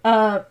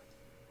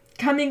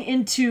 coming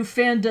into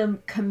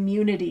fandom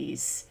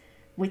communities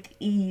with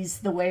ease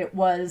the way it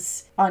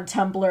was on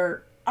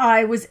Tumblr,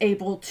 I was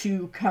able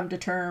to come to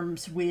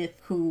terms with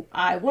who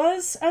I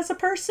was as a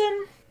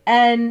person.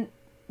 And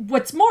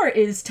what's more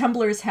is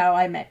Tumblr is how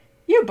I met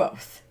you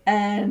both.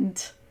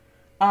 And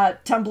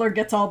Tumblr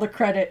gets all the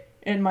credit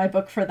in my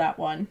book for that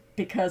one,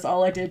 because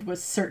all I did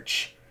was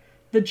search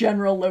the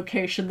general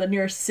location, the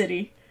nearest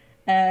city,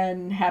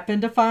 and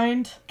happened to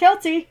find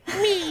Kelty.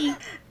 Me!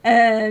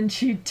 And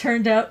she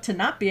turned out to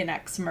not be an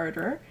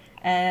ex-murderer,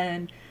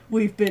 and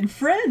we've been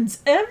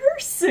friends ever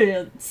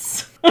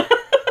since.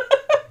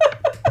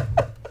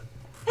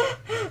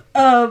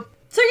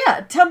 So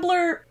yeah,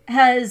 Tumblr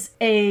has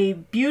a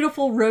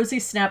beautiful rosy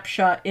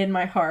snapshot in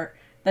my heart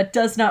that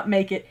does not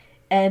make it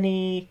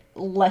any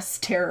less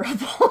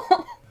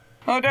terrible.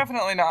 Oh,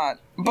 definitely not.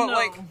 But,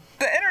 No.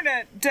 the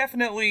internet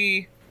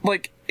definitely,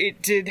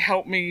 it did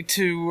help me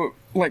to,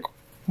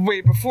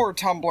 way before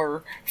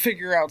Tumblr,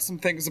 figure out some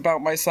things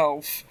about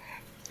myself.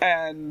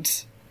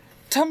 And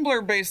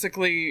Tumblr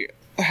basically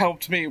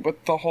helped me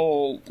with the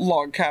whole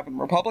log cabin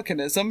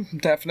republicanism,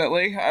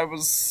 definitely. I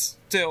was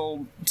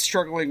still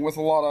struggling with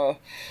a lot of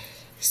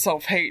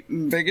self-hate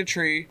and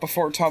bigotry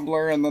before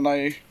Tumblr, and then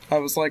I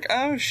was like,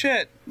 oh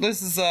shit,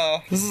 this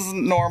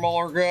isn't normal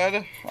or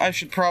good. I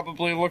should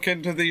probably look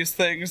into these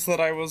things that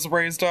I was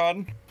raised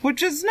on.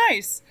 Which is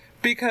nice,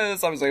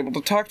 because I was able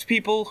to talk to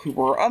people who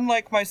were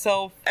unlike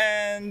myself,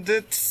 and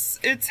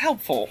it's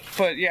helpful.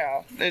 But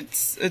yeah,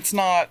 it's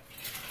not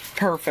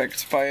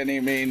perfect by any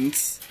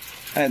means.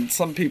 And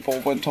some people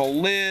went a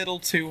little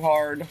too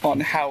hard on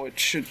how it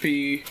should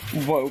be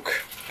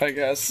woke, I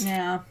guess.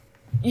 Yeah.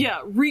 Yeah,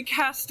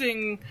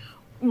 recasting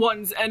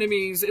one's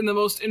enemies in the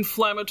most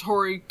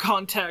inflammatory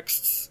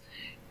contexts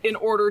in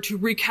order to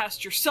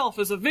recast yourself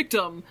as a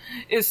victim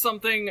is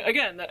something,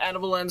 again, that Anna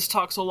Valens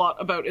talks a lot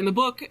about in the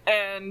book,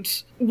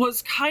 and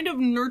was kind of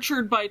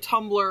nurtured by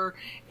Tumblr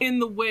in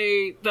the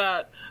way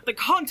that the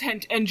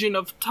content engine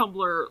of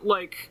Tumblr,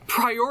 like,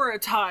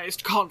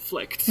 prioritized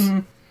conflict. Mm-hmm.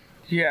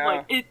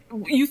 Yeah. Like,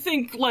 you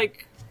think,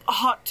 like,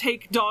 hot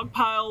take dog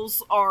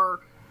piles are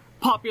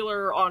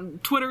popular on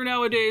Twitter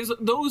nowadays.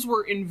 Those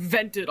were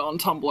invented on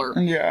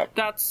Tumblr. Yeah.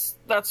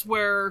 That's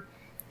where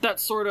that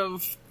sort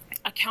of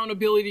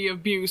accountability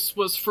abuse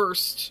was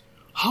first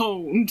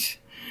honed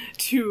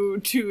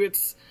to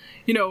its,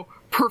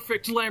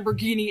 perfect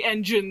Lamborghini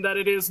engine that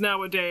it is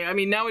nowadays. I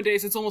mean,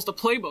 nowadays it's almost a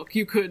playbook.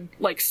 You could,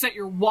 like, set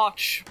your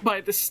watch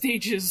by the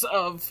stages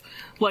of,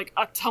 like,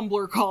 a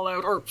Tumblr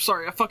call-out, or,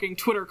 sorry, a fucking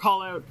Twitter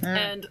call-out.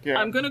 And yeah.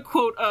 I'm gonna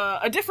quote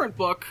a different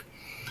book,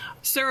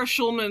 Sarah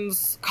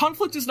Schulman's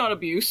Conflict is Not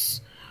Abuse,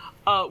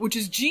 which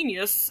is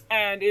genius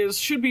and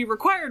should be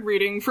required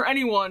reading for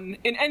anyone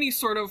in any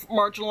sort of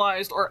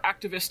marginalized or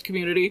activist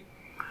community.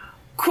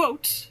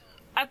 Quote,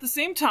 at the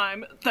same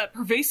time that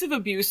pervasive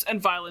abuse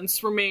and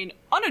violence remain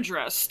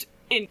unaddressed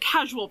in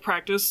casual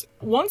practice,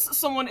 once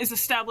someone is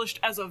established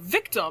as a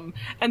victim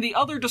and the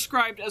other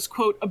described as,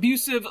 quote,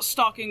 abusive,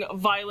 stalking,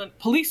 violent,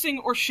 policing,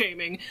 or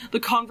shaming, the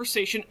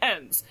conversation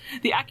ends.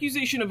 The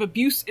accusation of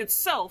abuse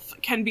itself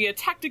can be a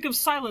tactic of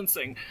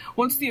silencing.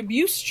 Once the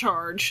abuse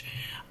charge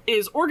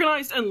is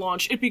organized and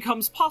launched, it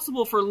becomes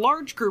possible for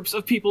large groups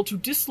of people to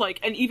dislike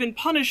and even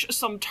punish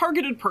some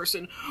targeted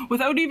person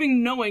without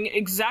even knowing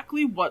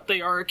exactly what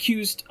they are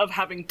accused of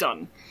having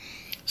done.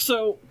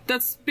 So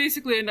that's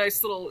basically a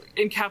nice little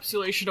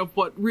encapsulation of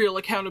what real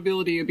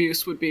accountability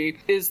abuse would be,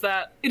 is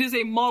that it is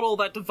a model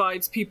that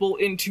divides people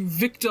into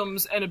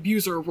victims and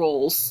abuser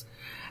roles.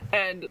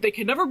 And they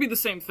can never be the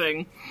same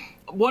thing.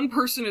 One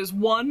person is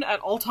one at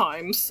all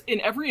times in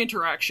every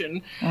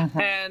interaction,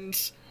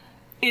 and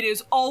it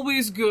is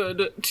always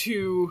good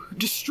to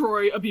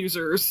destroy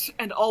abusers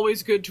and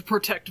always good to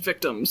protect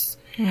victims.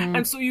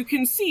 And so you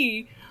can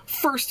see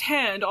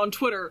firsthand on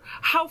Twitter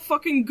how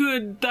fucking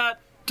good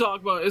that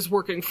dogma is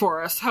working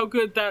for us, how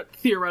good that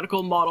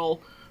theoretical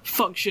model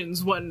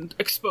functions when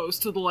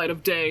exposed to the light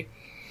of day.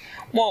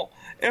 Well,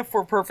 if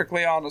we're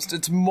perfectly honest,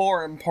 it's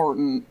more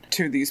important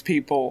to these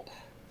people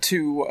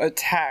to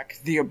attack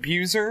the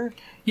abuser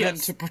than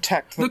to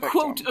protect the victim.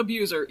 Quote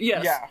abuser,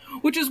 yes. Yeah.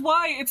 Which is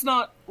why it's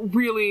not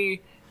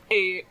really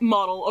a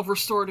model of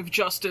restorative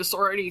justice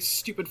or any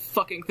stupid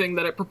fucking thing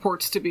that it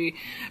purports to be,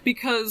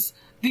 because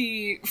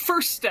the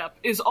first step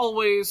is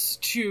always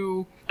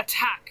to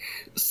attack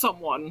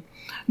someone,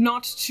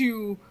 not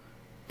to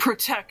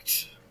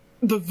protect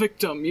the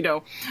victim,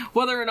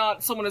 Whether or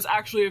not someone is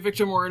actually a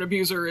victim or an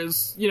abuser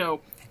is,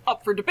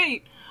 up for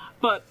debate,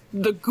 but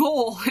the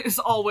goal is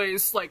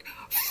always, like,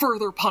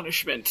 further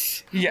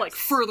punishment, like,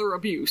 further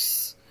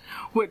abuse,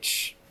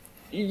 which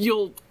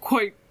you'll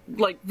quite,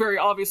 like, very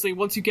obviously,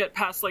 once you get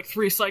past, like,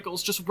 3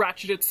 cycles, just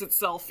ratchets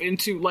itself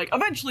into, like,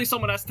 eventually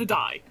someone has to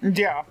die.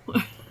 Yeah.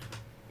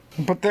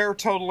 But they're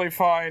totally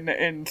fine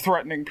in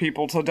threatening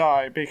people to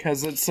die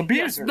because it's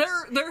abusers.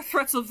 Yes, their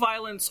threats of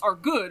violence are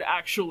good,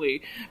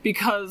 actually,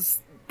 because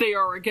they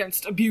are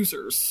against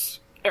abusers.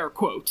 Air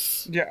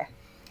quotes. Yeah.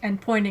 And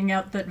pointing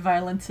out that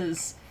violence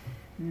is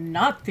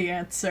not the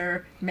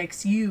answer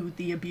makes you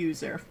the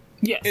abuser.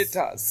 Yes. It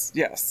does,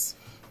 yes.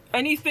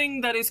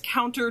 Anything that is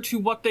counter to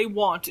what they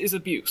want is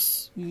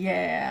abuse.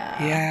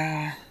 Yeah.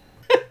 Yeah.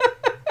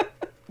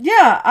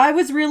 Yeah, I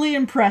was really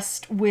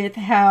impressed with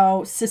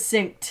how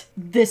succinct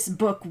this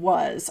book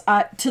was,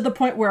 to the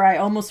point where I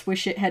almost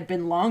wish it had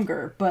been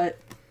longer, but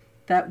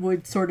that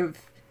would sort of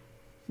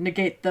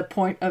negate the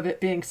point of it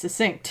being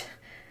succinct.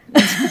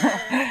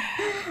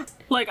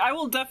 Like, I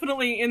will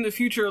definitely in the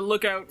future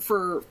look out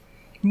for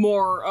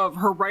more of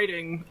her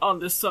writing on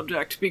this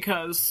subject,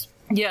 because,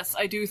 yes,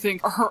 I do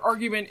think her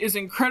argument is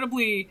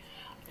incredibly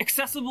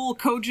accessible,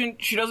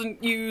 cogent. She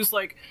doesn't use,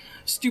 like,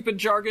 stupid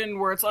jargon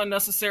where it's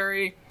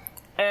unnecessary.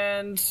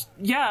 And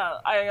yeah,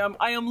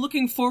 I am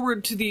looking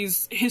forward to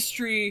these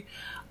history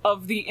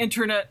of the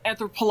internet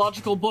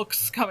anthropological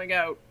books coming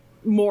out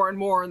more and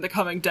more in the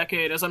coming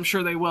decade, as I'm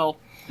sure they will.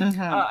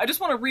 I just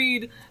want to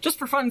read, just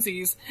for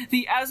funsies,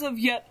 the as of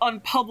yet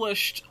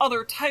unpublished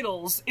other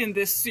titles in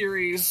this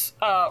series,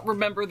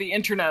 Remember the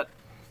Internet.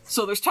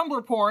 So there's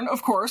Tumblr Porn,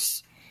 of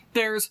course.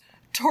 There's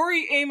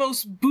Tori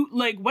Amos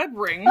Bootleg Web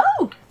Ring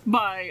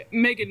by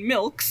Megan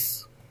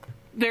Milks.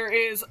 There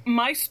is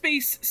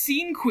MySpace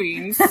Scene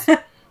Queens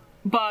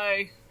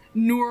by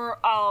Noor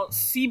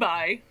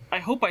Al-Sibai. I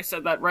hope I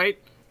said that right.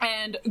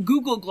 And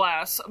Google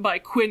Glass by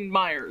Quinn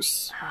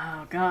Myers.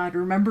 Oh god,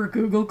 remember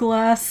Google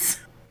Glass?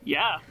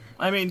 Yeah.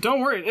 I mean, don't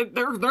worry.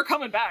 They're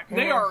coming back.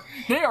 Yeah.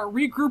 They are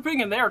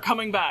regrouping and they are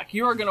coming back.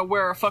 You are going to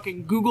wear a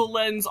fucking Google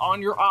lens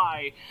on your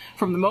eye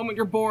from the moment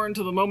you're born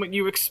to the moment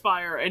you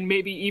expire, and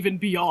maybe even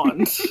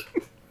beyond.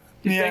 If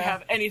they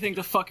have anything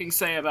to fucking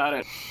say about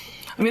it.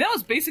 I mean, that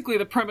was basically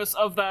the premise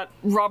of that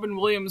Robin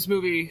Williams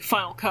movie,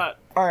 Final Cut.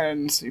 I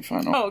didn't see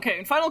Final. Oh, okay.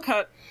 In Final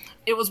Cut,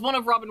 it was one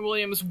of Robin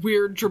Williams'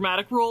 weird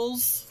dramatic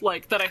roles,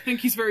 like, that I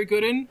think he's very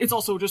good in. It's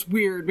also just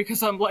weird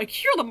because I'm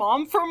like, you're the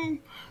mom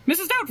from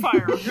Mrs.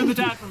 Doubtfire. You're the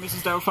dad from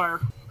Mrs.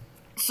 Doubtfire.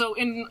 So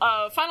in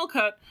Final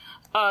Cut,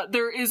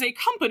 there is a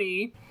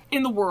company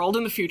in the world,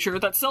 in the future,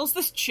 that sells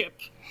this chip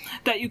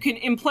that you can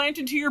implant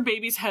into your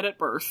baby's head at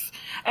birth,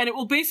 and it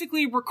will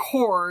basically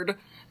record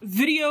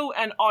video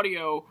and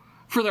audio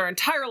for their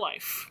entire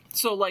life.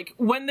 So, like,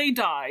 when they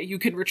die, you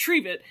can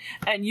retrieve it,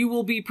 and you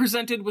will be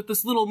presented with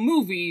this little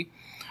movie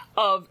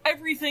of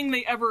everything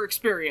they ever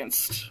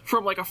experienced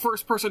from, like, a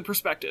first-person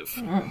perspective.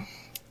 Mm.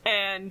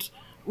 And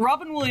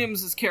Robin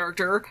Williams'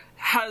 character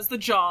has the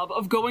job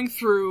of going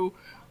through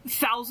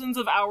thousands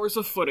of hours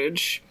of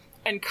footage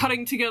and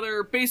cutting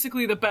together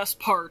basically the best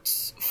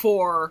parts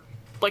for,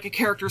 like, a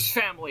character's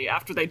family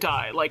after they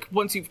die. Like,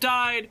 once you've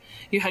died,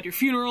 you had your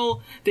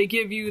funeral, they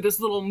give you this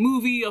little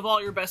movie of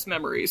all your best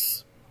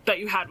memories that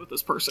you had with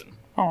this person.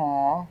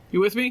 Aww.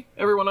 You with me?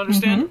 Everyone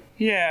understand?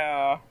 Mm-hmm.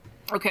 Yeah.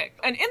 Okay.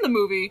 And in the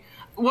movie,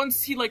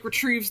 once he, like,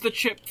 retrieves the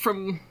chip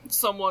from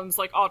someone's,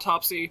 like,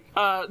 autopsy,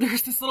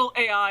 there's this little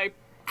AI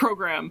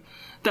program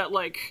that,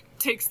 like,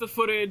 takes the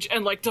footage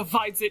and, like,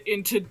 divides it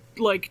into,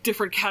 like,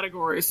 different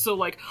categories. So,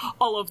 like,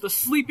 all of the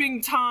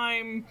sleeping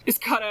time is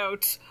cut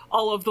out,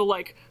 all of the,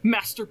 like,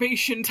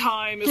 masturbation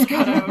time is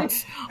cut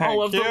out,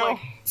 all of the, like,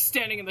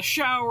 standing in the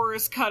shower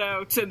is cut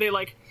out, and they,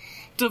 like,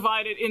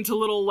 divide it into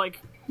little, like,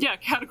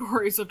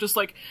 categories of just,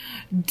 like,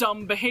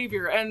 dumb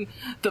behavior. And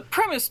the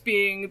premise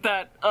being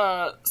that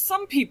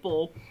some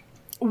people,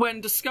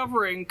 when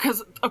discovering,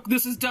 because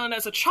this is done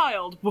as a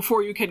child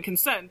before you can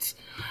consent,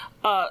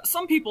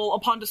 some people,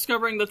 upon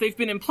discovering that they've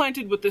been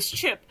implanted with this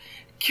chip,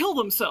 kill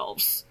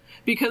themselves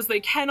because they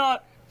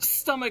cannot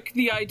stomach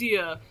the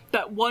idea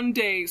that one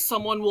day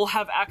someone will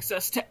have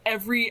access to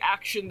every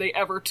action they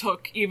ever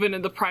took, even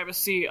in the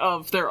privacy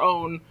of their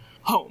own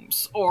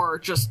homes, or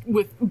just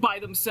by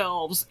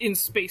themselves in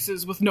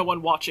spaces with no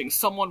one watching.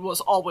 Someone was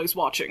always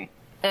watching.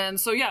 And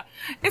so, yeah,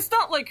 it's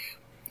not, like,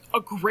 a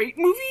great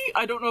movie.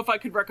 I don't know if I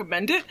could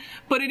recommend it,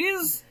 but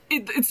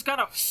it's got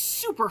a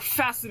super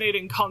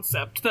fascinating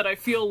concept that I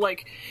feel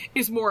like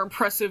is more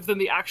impressive than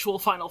the actual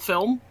final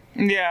film.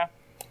 Yeah,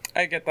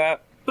 I get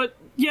that. But,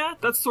 yeah,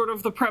 that's sort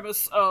of the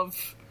premise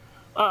of,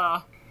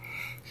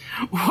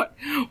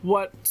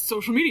 what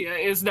social media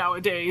is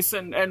nowadays,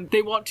 and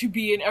they want to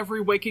be in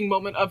every waking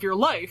moment of your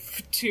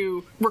life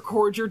to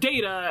record your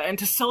data and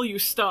to sell you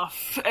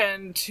stuff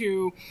and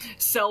to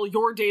sell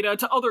your data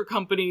to other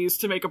companies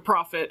to make a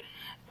profit.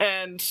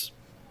 And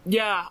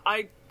yeah,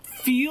 I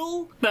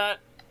feel that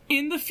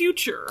in the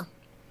future,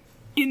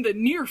 in the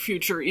near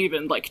future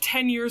even, like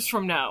 10 years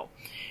from now,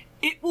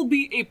 it will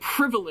be a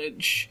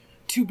privilege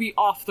to be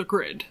off the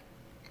grid.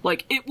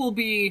 Like, it will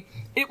be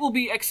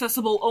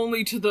accessible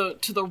only to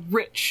the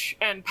rich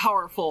and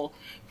powerful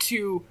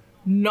to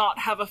not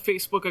have a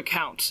Facebook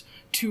account,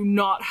 to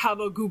not have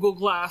a Google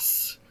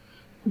Glass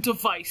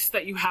device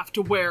that you have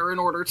to wear in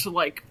order to,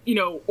 like, you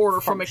know,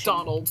 order from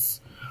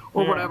McDonald's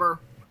or whatever.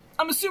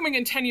 I'm assuming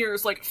in 10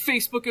 years, like,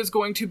 Facebook is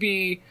going to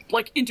be,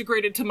 like,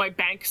 integrated to my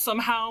bank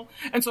somehow,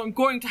 and so I'm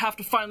going to have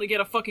to finally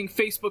get a fucking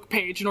Facebook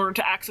page in order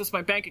to access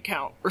my bank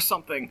account or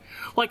something.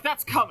 Like,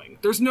 that's coming.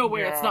 There's no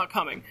way it's not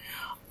coming.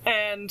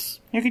 And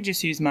you could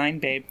just use mine,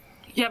 babe.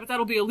 Yeah, but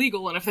that'll be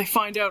illegal, and if they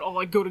find out, I'll,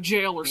 like, go to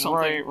jail or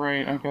something.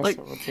 Right, I guess, like,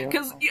 it would be.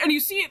 Because, and you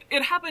see,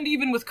 it happened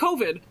even with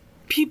COVID.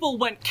 People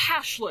went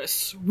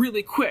cashless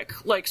really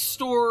quick. Like,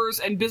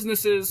 stores and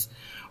businesses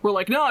were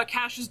like, no,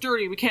 cash is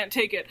dirty, we can't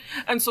take it.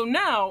 And so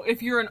now,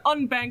 if you're an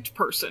unbanked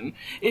person,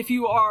 if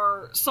you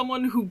are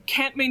someone who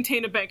can't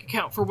maintain a bank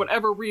account for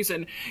whatever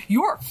reason,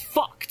 you're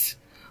fucked.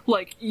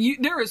 Like,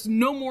 there is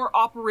no more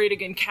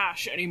operating in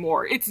cash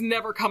anymore. It's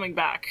never coming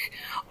back.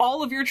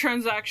 All of your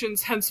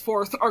transactions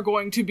henceforth are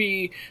going to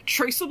be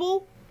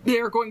traceable. They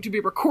are going to be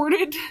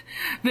recorded.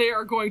 They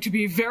are going to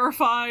be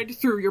verified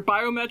through your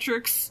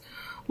biometrics.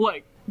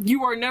 Like,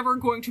 you are never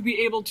going to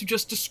be able to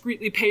just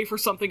discreetly pay for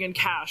something in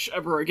cash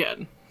ever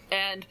again.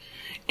 And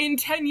in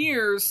 10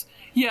 years,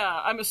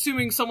 yeah, I'm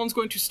assuming someone's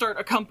going to start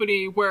a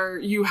company where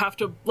you have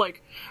to,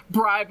 like,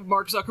 bribe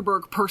Mark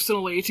Zuckerberg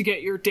personally to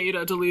get your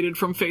data deleted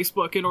from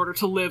Facebook in order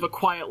to live a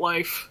quiet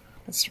life.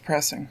 That's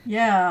depressing.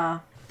 Yeah.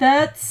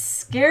 That's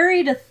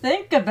scary to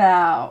think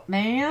about,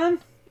 man.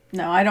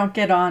 No, I don't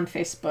get on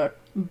Facebook,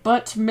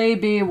 but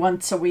maybe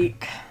once a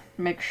week.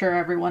 Make sure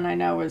everyone I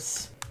know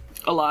is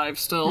alive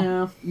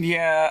still.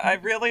 Yeah, I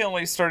really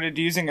only started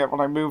using it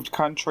when I moved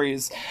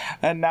countries,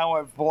 and now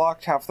I've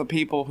blocked half the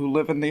people who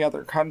live in the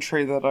other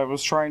country that I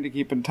was trying to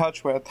keep in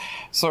touch with,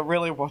 so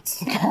really,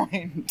 what's the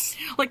point?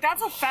 Like,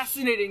 that's a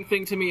fascinating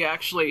thing to me,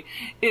 actually,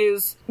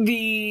 is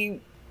the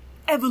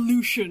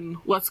evolution,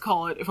 let's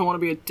call it, if I want to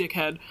be a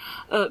dickhead,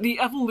 the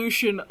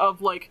evolution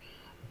of, like,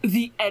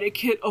 the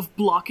etiquette of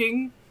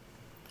blocking.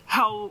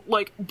 How,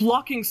 like,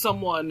 blocking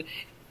someone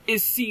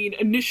is seen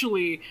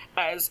initially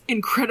as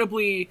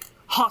incredibly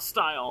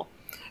hostile.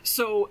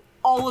 So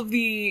all of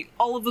the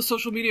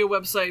social media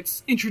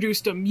websites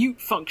introduced a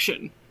mute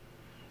function.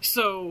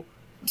 So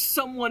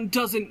someone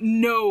doesn't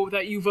know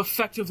that you've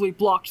effectively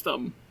blocked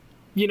them,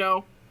 you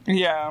know?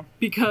 Yeah.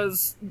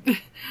 Because,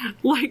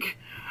 like,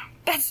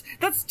 that's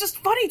just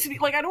funny to me.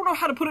 Like, I don't know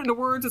how to put it into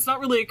words. It's not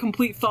really a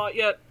complete thought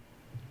yet.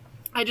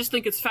 I just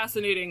think it's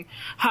fascinating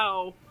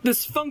how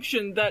this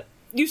function that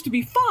used to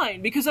be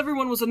fine because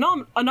everyone was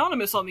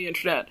anonymous on the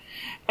internet.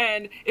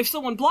 And if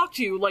someone blocked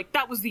you, like,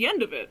 that was the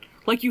end of it.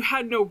 Like, you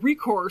had no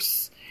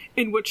recourse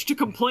in which to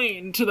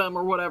complain to them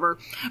or whatever.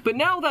 But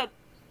now that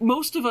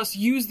most of us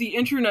use the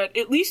internet,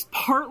 at least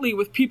partly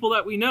with people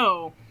that we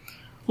know,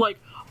 like,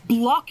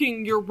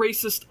 blocking your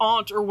racist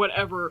aunt or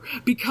whatever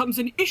becomes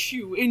an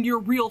issue in your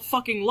real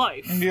fucking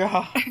life.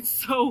 Yeah. And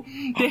so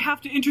they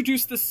have to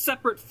introduce this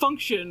separate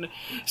function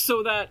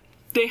so that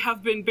they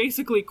have been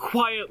basically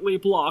quietly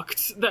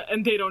blocked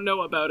and they don't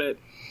know about it.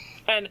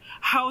 And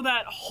how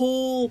that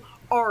whole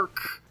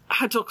arc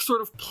had to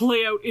sort of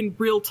play out in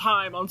real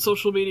time on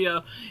social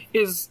media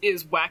is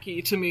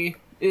wacky to me,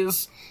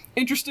 is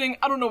interesting.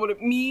 I don't know what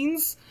it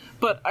means,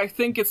 but I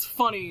think it's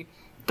funny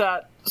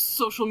that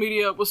social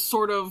media was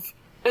sort of,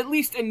 at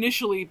least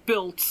initially,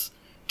 built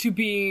to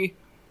be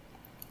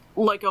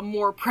like a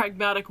more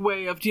pragmatic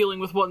way of dealing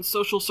with one's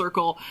social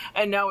circle,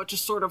 and now it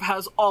just sort of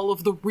has all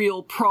of the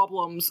real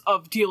problems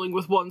of dealing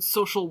with one's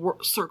social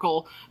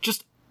circle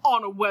just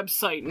on a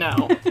website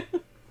now.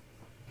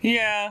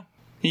 Yeah.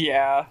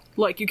 Yeah.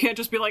 Like, you can't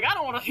just be like, I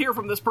don't want to hear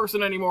from this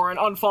person anymore and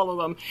unfollow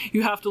them.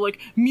 You have to, like,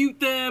 mute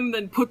them,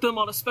 then put them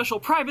on a special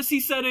privacy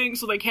setting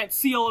so they can't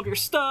see all of your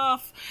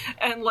stuff.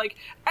 And, like,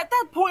 at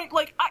that point,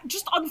 like,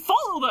 just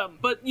unfollow them.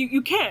 But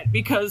you can't,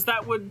 because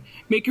that would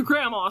make your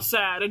grandma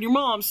sad and your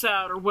mom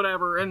sad or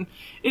whatever. And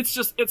it's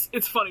just,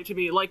 it's funny to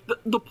me. Like,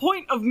 the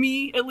point of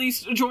me, at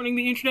least, joining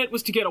the internet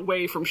was to get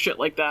away from shit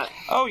like that.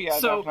 Oh, yeah,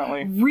 so,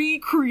 definitely.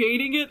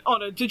 recreating it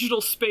on a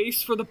digital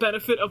space for the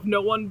benefit of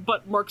no one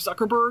but Mark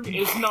Zuckerberg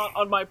is not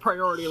on my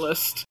priority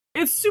list.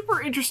 It's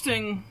super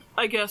interesting,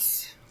 I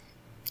guess,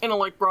 in a,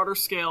 like, broader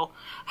scale,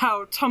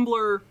 how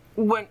Tumblr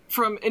went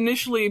from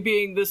initially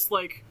being this,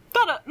 like,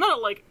 not a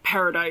like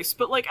paradise,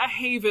 but like a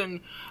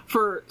haven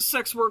for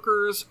sex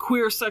workers,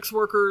 queer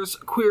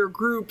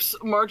groups,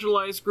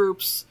 marginalized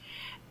groups,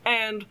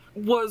 and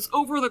was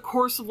over the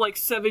course of like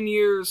 7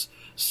 years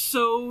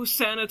so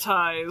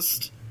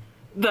sanitized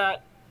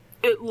that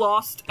it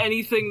lost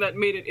anything that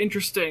made it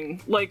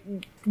interesting. Like,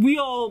 we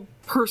all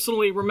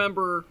personally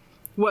remember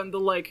when the,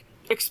 like,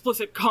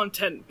 explicit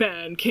content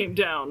ban came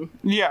down.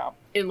 Yeah.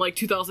 In, like,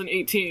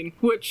 2018,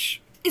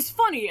 which is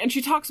funny, and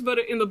she talks about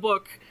it in the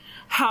book,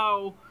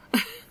 how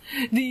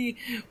the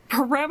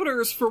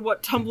parameters for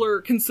what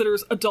Tumblr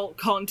considers adult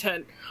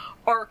content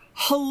are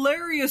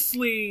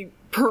hilariously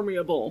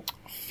permeable.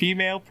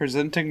 Female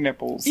presenting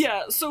nipples.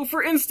 Yeah, so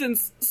for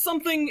instance,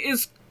 something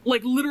is,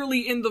 like,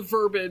 literally in the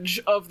verbiage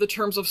of the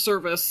terms of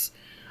service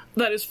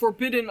that is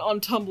forbidden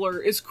on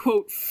Tumblr is,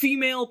 quote,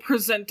 female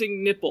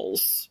presenting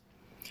nipples.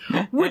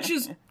 Which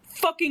is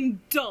fucking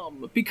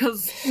dumb,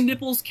 because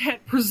nipples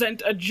can't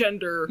present a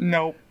gender.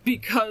 Nope.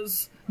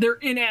 Because they're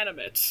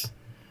inanimate.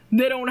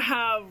 They don't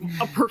have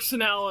a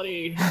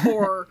personality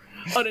or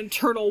an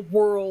internal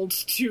world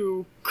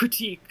to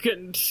critique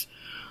and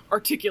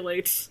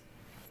articulate.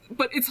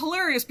 But it's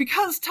hilarious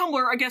because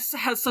Tumblr, I guess,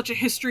 has such a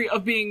history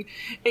of being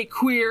a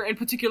queer and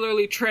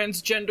particularly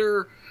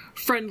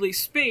transgender-friendly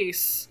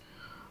space.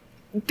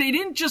 They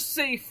didn't just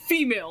say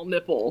female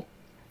nipple.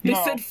 They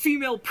said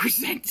female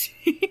presenting.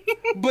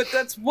 But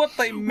that's what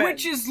they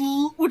meant.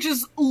 Which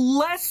is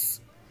less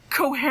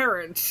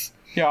coherent.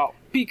 Yeah.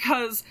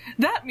 Because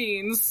that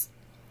means,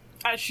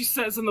 as she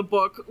says in the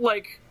book,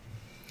 like,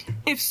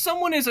 if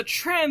someone is a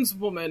trans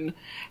woman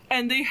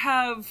and they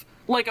have,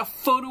 like, a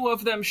photo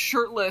of them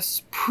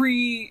shirtless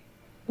pre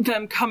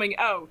them coming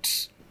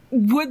out,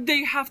 would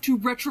they have to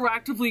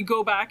retroactively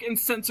go back and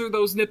censor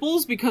those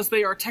nipples because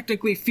they are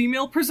technically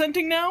female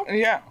presenting now?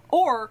 Yeah.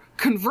 Or,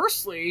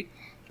 conversely,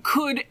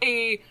 could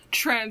a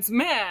trans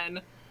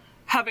man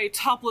have a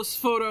topless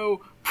photo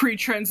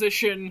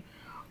pre-transition,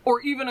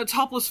 or even a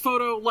topless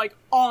photo, like,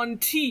 on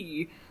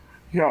T?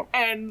 Yeah.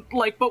 And,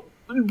 like, but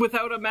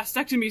without a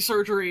mastectomy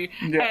surgery,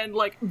 and,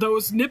 like,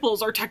 those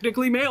nipples are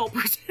technically male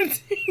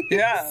presenting.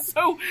 Yeah.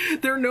 So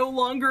they're no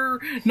longer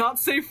not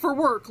safe for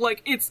work.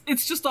 Like, it's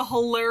just a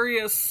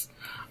hilarious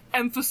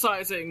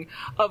emphasizing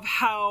of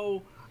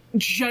how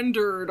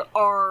gendered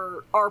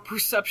our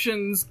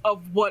perceptions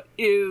of what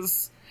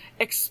is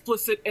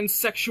explicit and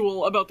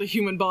sexual about the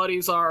human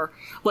bodies are.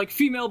 Like,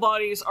 female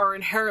bodies are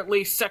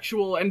inherently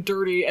sexual and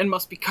dirty and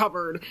must be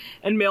covered,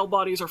 and male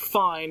bodies are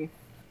fine.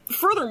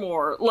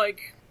 Furthermore,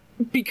 like,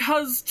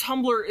 because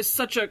Tumblr is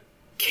such a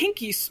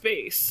kinky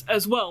space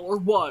as well, or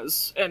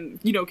was, and,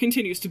 you know,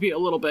 continues to be a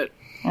little bit,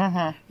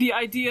 the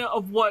idea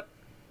of what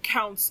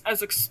counts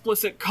as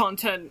explicit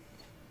content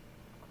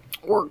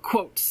or,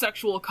 quote,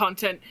 sexual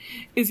content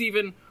is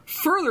even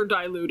further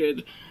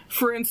diluted.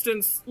 For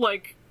instance,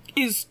 like,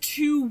 is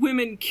two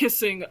women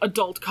kissing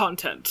adult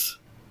content?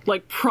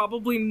 Like,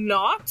 probably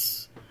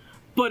not,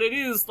 but it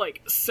is,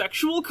 like,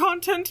 sexual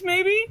content,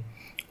 maybe?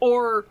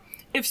 Or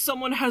if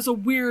someone has a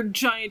weird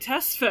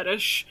giantess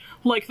fetish,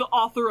 like the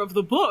author of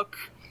the book,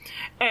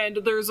 and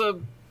there's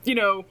a,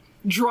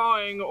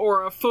 drawing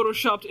or a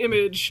photoshopped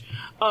image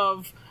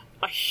of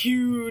a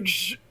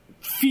huge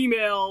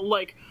female,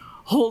 like,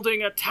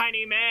 holding a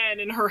tiny man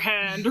in her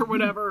hand or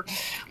whatever.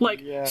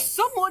 Like,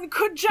 someone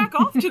could jack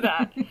off to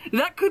that.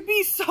 That could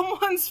be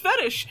someone's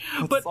fetish.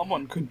 But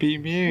someone could be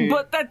me.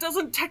 But that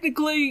doesn't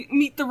technically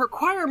meet the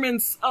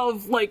requirements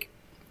of, like,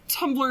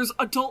 Tumblr's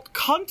adult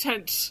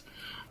content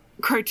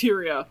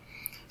criteria.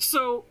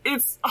 So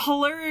it's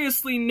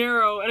hilariously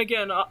narrow, and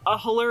again, a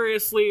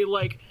hilariously,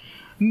 like,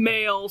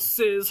 male,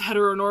 cis,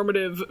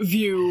 heteronormative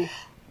view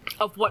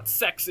of what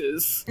sex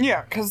is.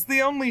 Yeah, because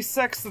the only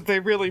sex that they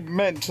really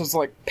meant is,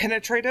 like,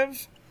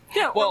 penetrative.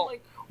 Yeah, well,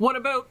 like, what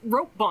about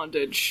rope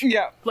bondage?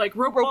 Yeah. Like,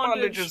 rope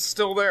bondage is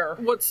still there.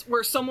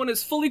 Where someone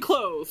is fully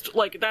clothed.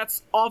 Like,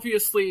 that's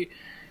obviously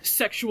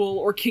sexual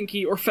or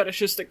kinky or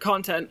fetishistic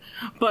content,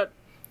 but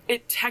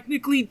it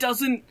technically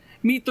doesn't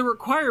meet the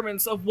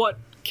requirements of what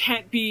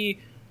can't be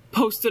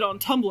posted on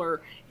Tumblr,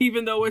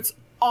 even though it's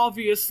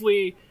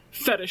obviously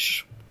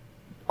fetish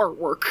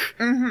artwork.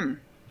 Mm-hmm.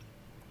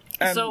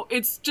 So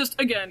it's just,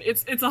 again,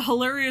 it's a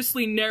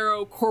hilariously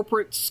narrow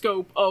corporate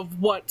scope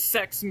of what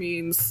sex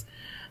means,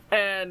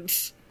 and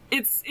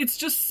it's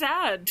just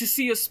sad to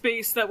see a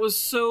space that was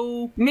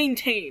so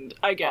maintained,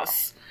 I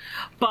guess,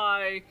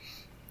 by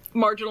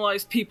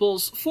marginalized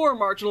peoples, for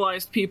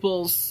marginalized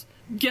peoples,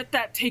 get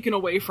that taken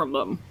away from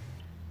them.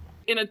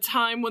 In a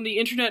time when the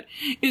internet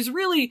is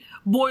really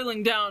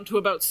boiling down to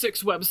about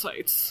 6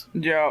 websites.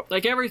 Yeah.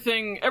 Like,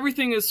 everything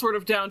is sort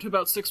of down to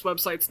about 6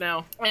 websites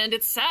now. And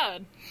it's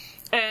sad.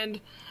 And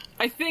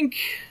I think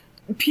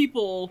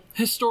people,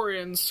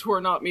 historians who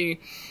are not me,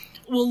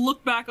 will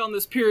look back on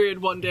this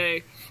period one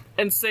day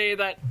and say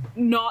that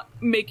not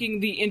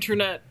making the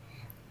internet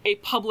a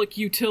public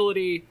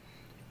utility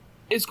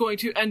is going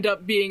to end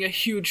up being a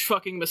huge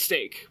fucking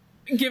mistake.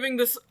 Giving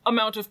this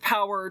amount of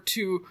power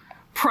to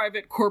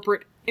private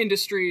corporate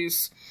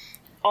industries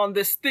on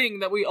this thing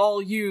that we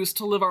all use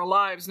to live our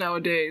lives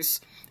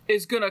nowadays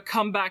is gonna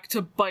come back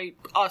to bite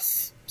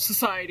us,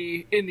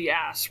 society, in the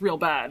ass real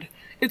bad.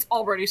 It's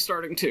already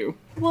starting to.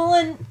 Well,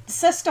 and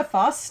Sesta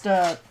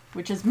Fosta,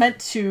 which is meant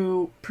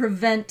to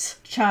prevent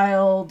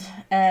child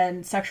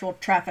and sexual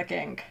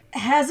trafficking,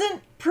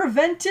 hasn't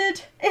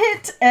prevented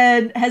it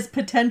and has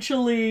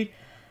potentially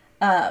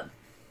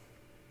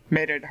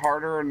made it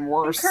harder and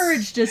worse.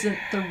 Encouraged isn't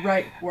the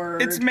right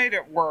word. It's made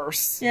it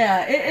worse.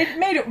 Yeah, it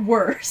made it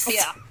worse.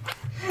 Yeah.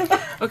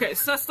 Okay,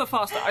 Sesta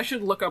Fosta. I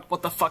should look up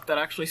what the fuck that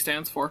actually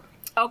stands for.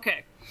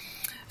 Okay.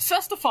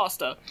 Sesta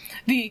Fosta,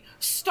 the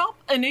Stop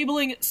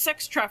Enabling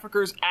Sex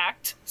Traffickers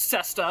Act,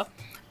 SESTA,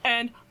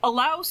 and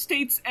Allow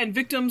States and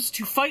Victims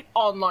to Fight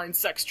Online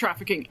Sex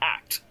Trafficking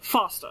Act,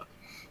 FOSTA.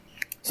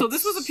 So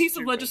this was a piece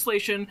of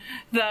legislation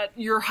that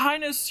Your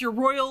Highness, Your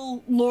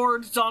Royal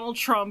Lord Donald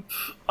Trump,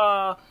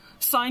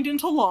 signed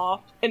into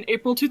law in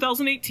April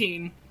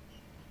 2018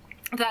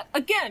 that,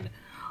 again,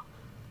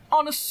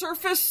 on a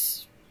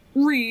surface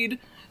read,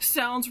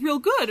 sounds real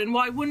good, and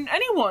why wouldn't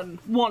anyone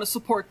want to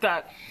support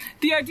that?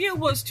 The idea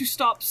was to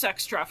stop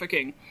sex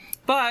trafficking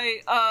by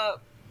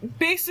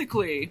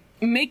basically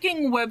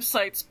making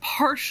websites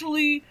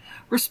partially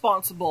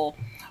responsible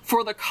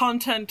for the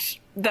content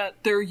that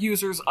their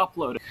users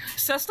upload.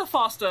 Sesta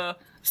Fosta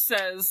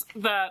says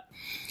that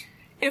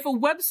if a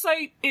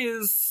website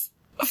is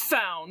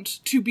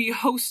found to be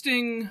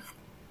hosting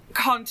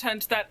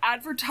content that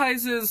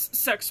advertises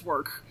sex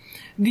work,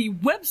 the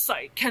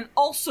website can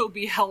also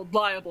be held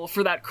liable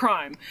for that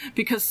crime,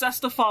 because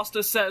Sesta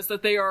Fosta says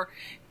that they are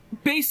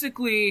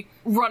basically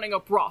running a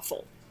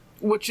brothel,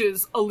 which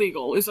is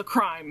illegal, is a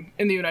crime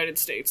in the United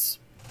States.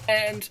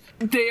 And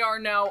they are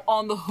now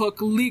on the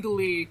hook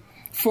legally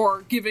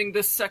for giving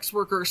this sex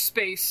worker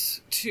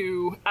space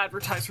to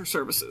advertise her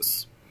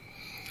services.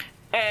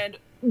 And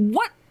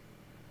what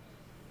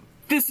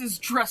this is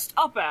dressed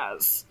up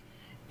as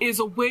is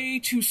a way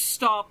to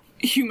stop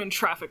human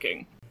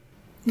trafficking.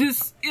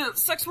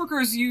 Sex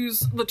workers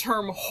use the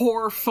term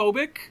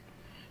whorephobic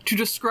to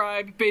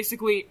describe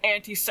basically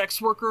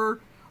anti-sex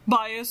worker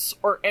bias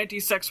or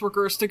anti-sex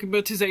worker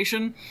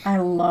stigmatization. I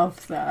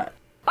love that.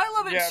 I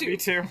love it yeah, too. Me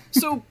too.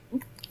 So,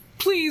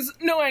 please,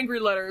 no angry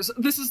letters.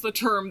 This is the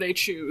term they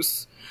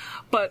choose.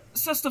 But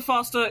Sesta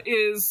Fosta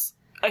is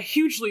a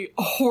hugely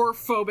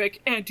whorephobic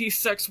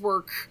anti-sex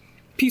work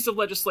piece of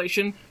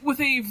legislation with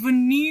a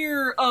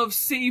veneer of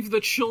save the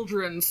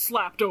children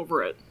slapped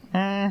over it.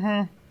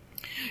 Mm-hmm.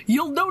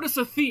 You'll notice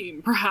a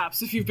theme,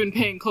 perhaps, if you've been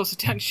paying close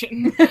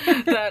attention,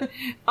 that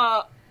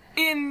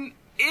in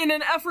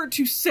an effort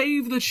to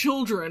save the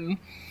children,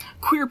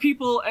 queer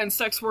people and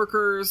sex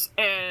workers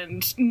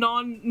and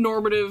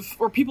non-normative,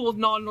 or people with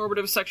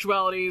non-normative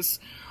sexualities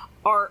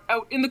are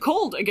out in the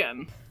cold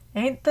again.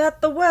 Ain't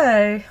that the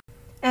way?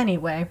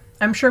 Anyway,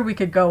 I'm sure we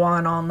could go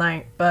on all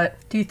night, but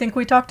do you think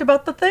we talked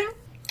about the thing?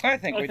 I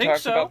think we think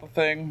talked so. about the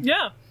thing.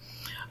 Yeah.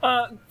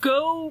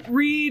 Go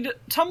read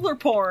Tumblr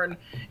Porn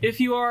if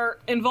you are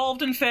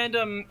involved in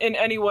fandom in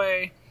any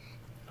way.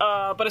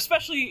 But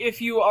especially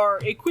if you are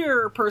a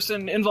queer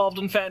person involved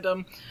in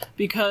fandom,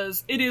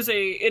 because it is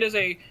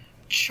a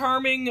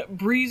charming,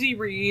 breezy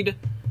read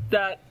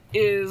that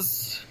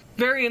is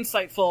very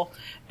insightful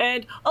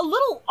and a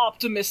little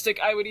optimistic,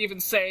 I would even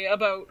say,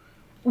 about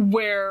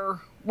where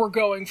we're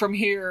going from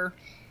here,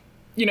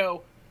 you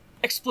know,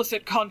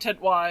 explicit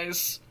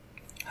content-wise.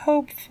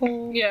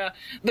 Hopeful. Yeah,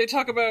 they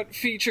talk about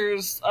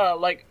features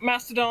like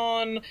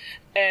Mastodon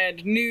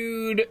and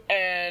Nude,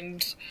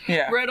 and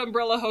Red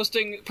Umbrella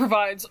Hosting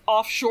provides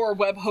offshore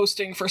web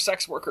hosting for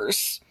sex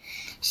workers.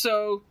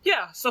 So,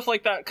 yeah, stuff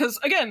like that. Because,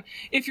 again,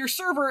 if your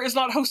server is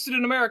not hosted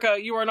in America,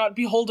 you are not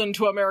beholden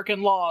to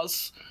American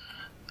laws.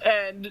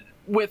 And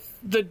with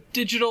the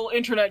digital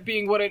internet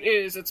being what it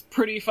is, it's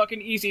pretty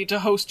fucking easy to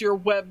host your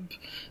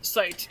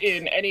website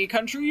in any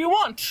country you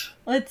want.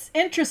 Well, it's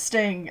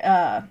interesting.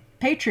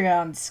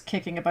 Patreon's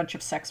kicking a bunch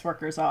of sex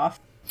workers off.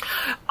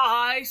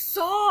 I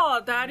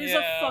saw! That is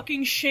a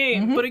fucking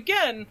shame. Mm-hmm. But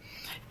again,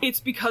 it's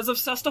because of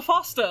Sesta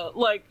Fosta.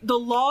 Like, the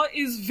law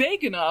is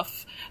vague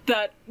enough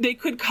that they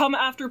could come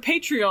after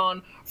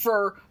Patreon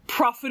for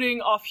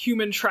profiting off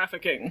human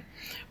trafficking.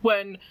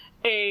 When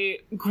a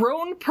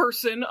grown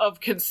person of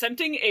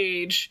consenting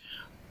age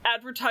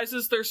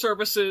advertises their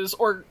services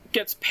or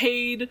gets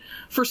paid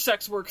for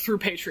sex work through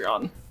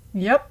Patreon.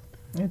 Yep.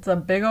 It's a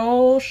big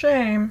ol'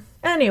 shame.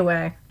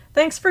 Anyway,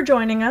 thanks for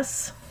joining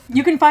us.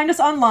 You can find us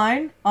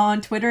online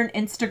on Twitter and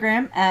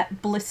Instagram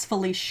at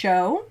Blissfully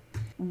Show,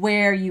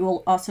 where you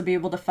will also be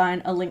able to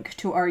find a link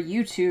to our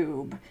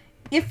YouTube.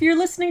 If you're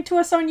listening to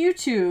us on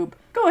YouTube,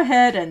 go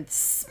ahead and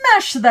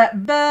smash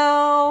that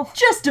bell.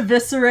 Just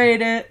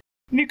eviscerate it.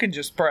 You can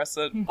just press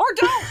it. Or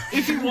don't,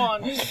 if you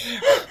want.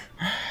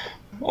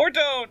 Or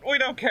don't. We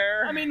don't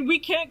care. I mean, we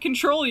can't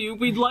control you.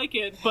 We'd like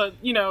it, but,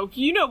 you know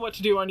what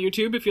to do on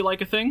YouTube if you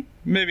like a thing.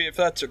 Maybe if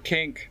that's your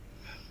kink.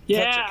 Yeah.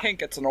 If that's your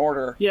kink, it's an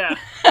order. Yeah.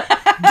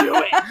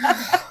 Do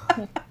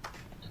it!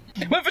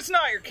 But if it's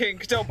not your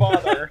kink, don't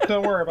bother.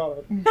 Don't worry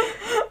about it.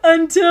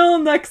 Until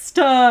next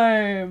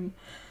time.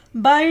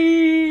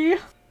 Bye.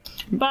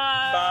 Bye.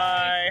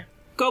 Bye.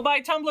 Go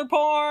buy Tumblr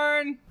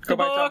Porn. Go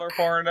buy Tumblr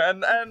Porn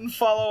and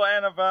follow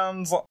Anna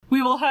Bounds.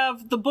 We will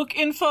have the book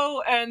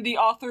info and the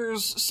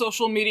author's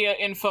social media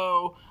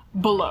info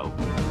below.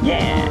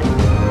 Yeah.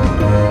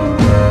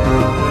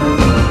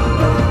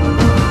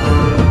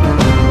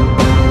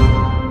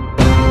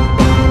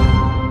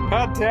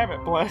 God damn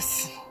it,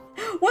 Bliss.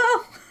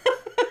 Well,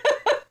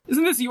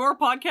 isn't this your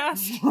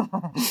podcast?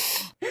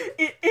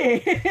 it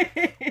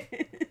is.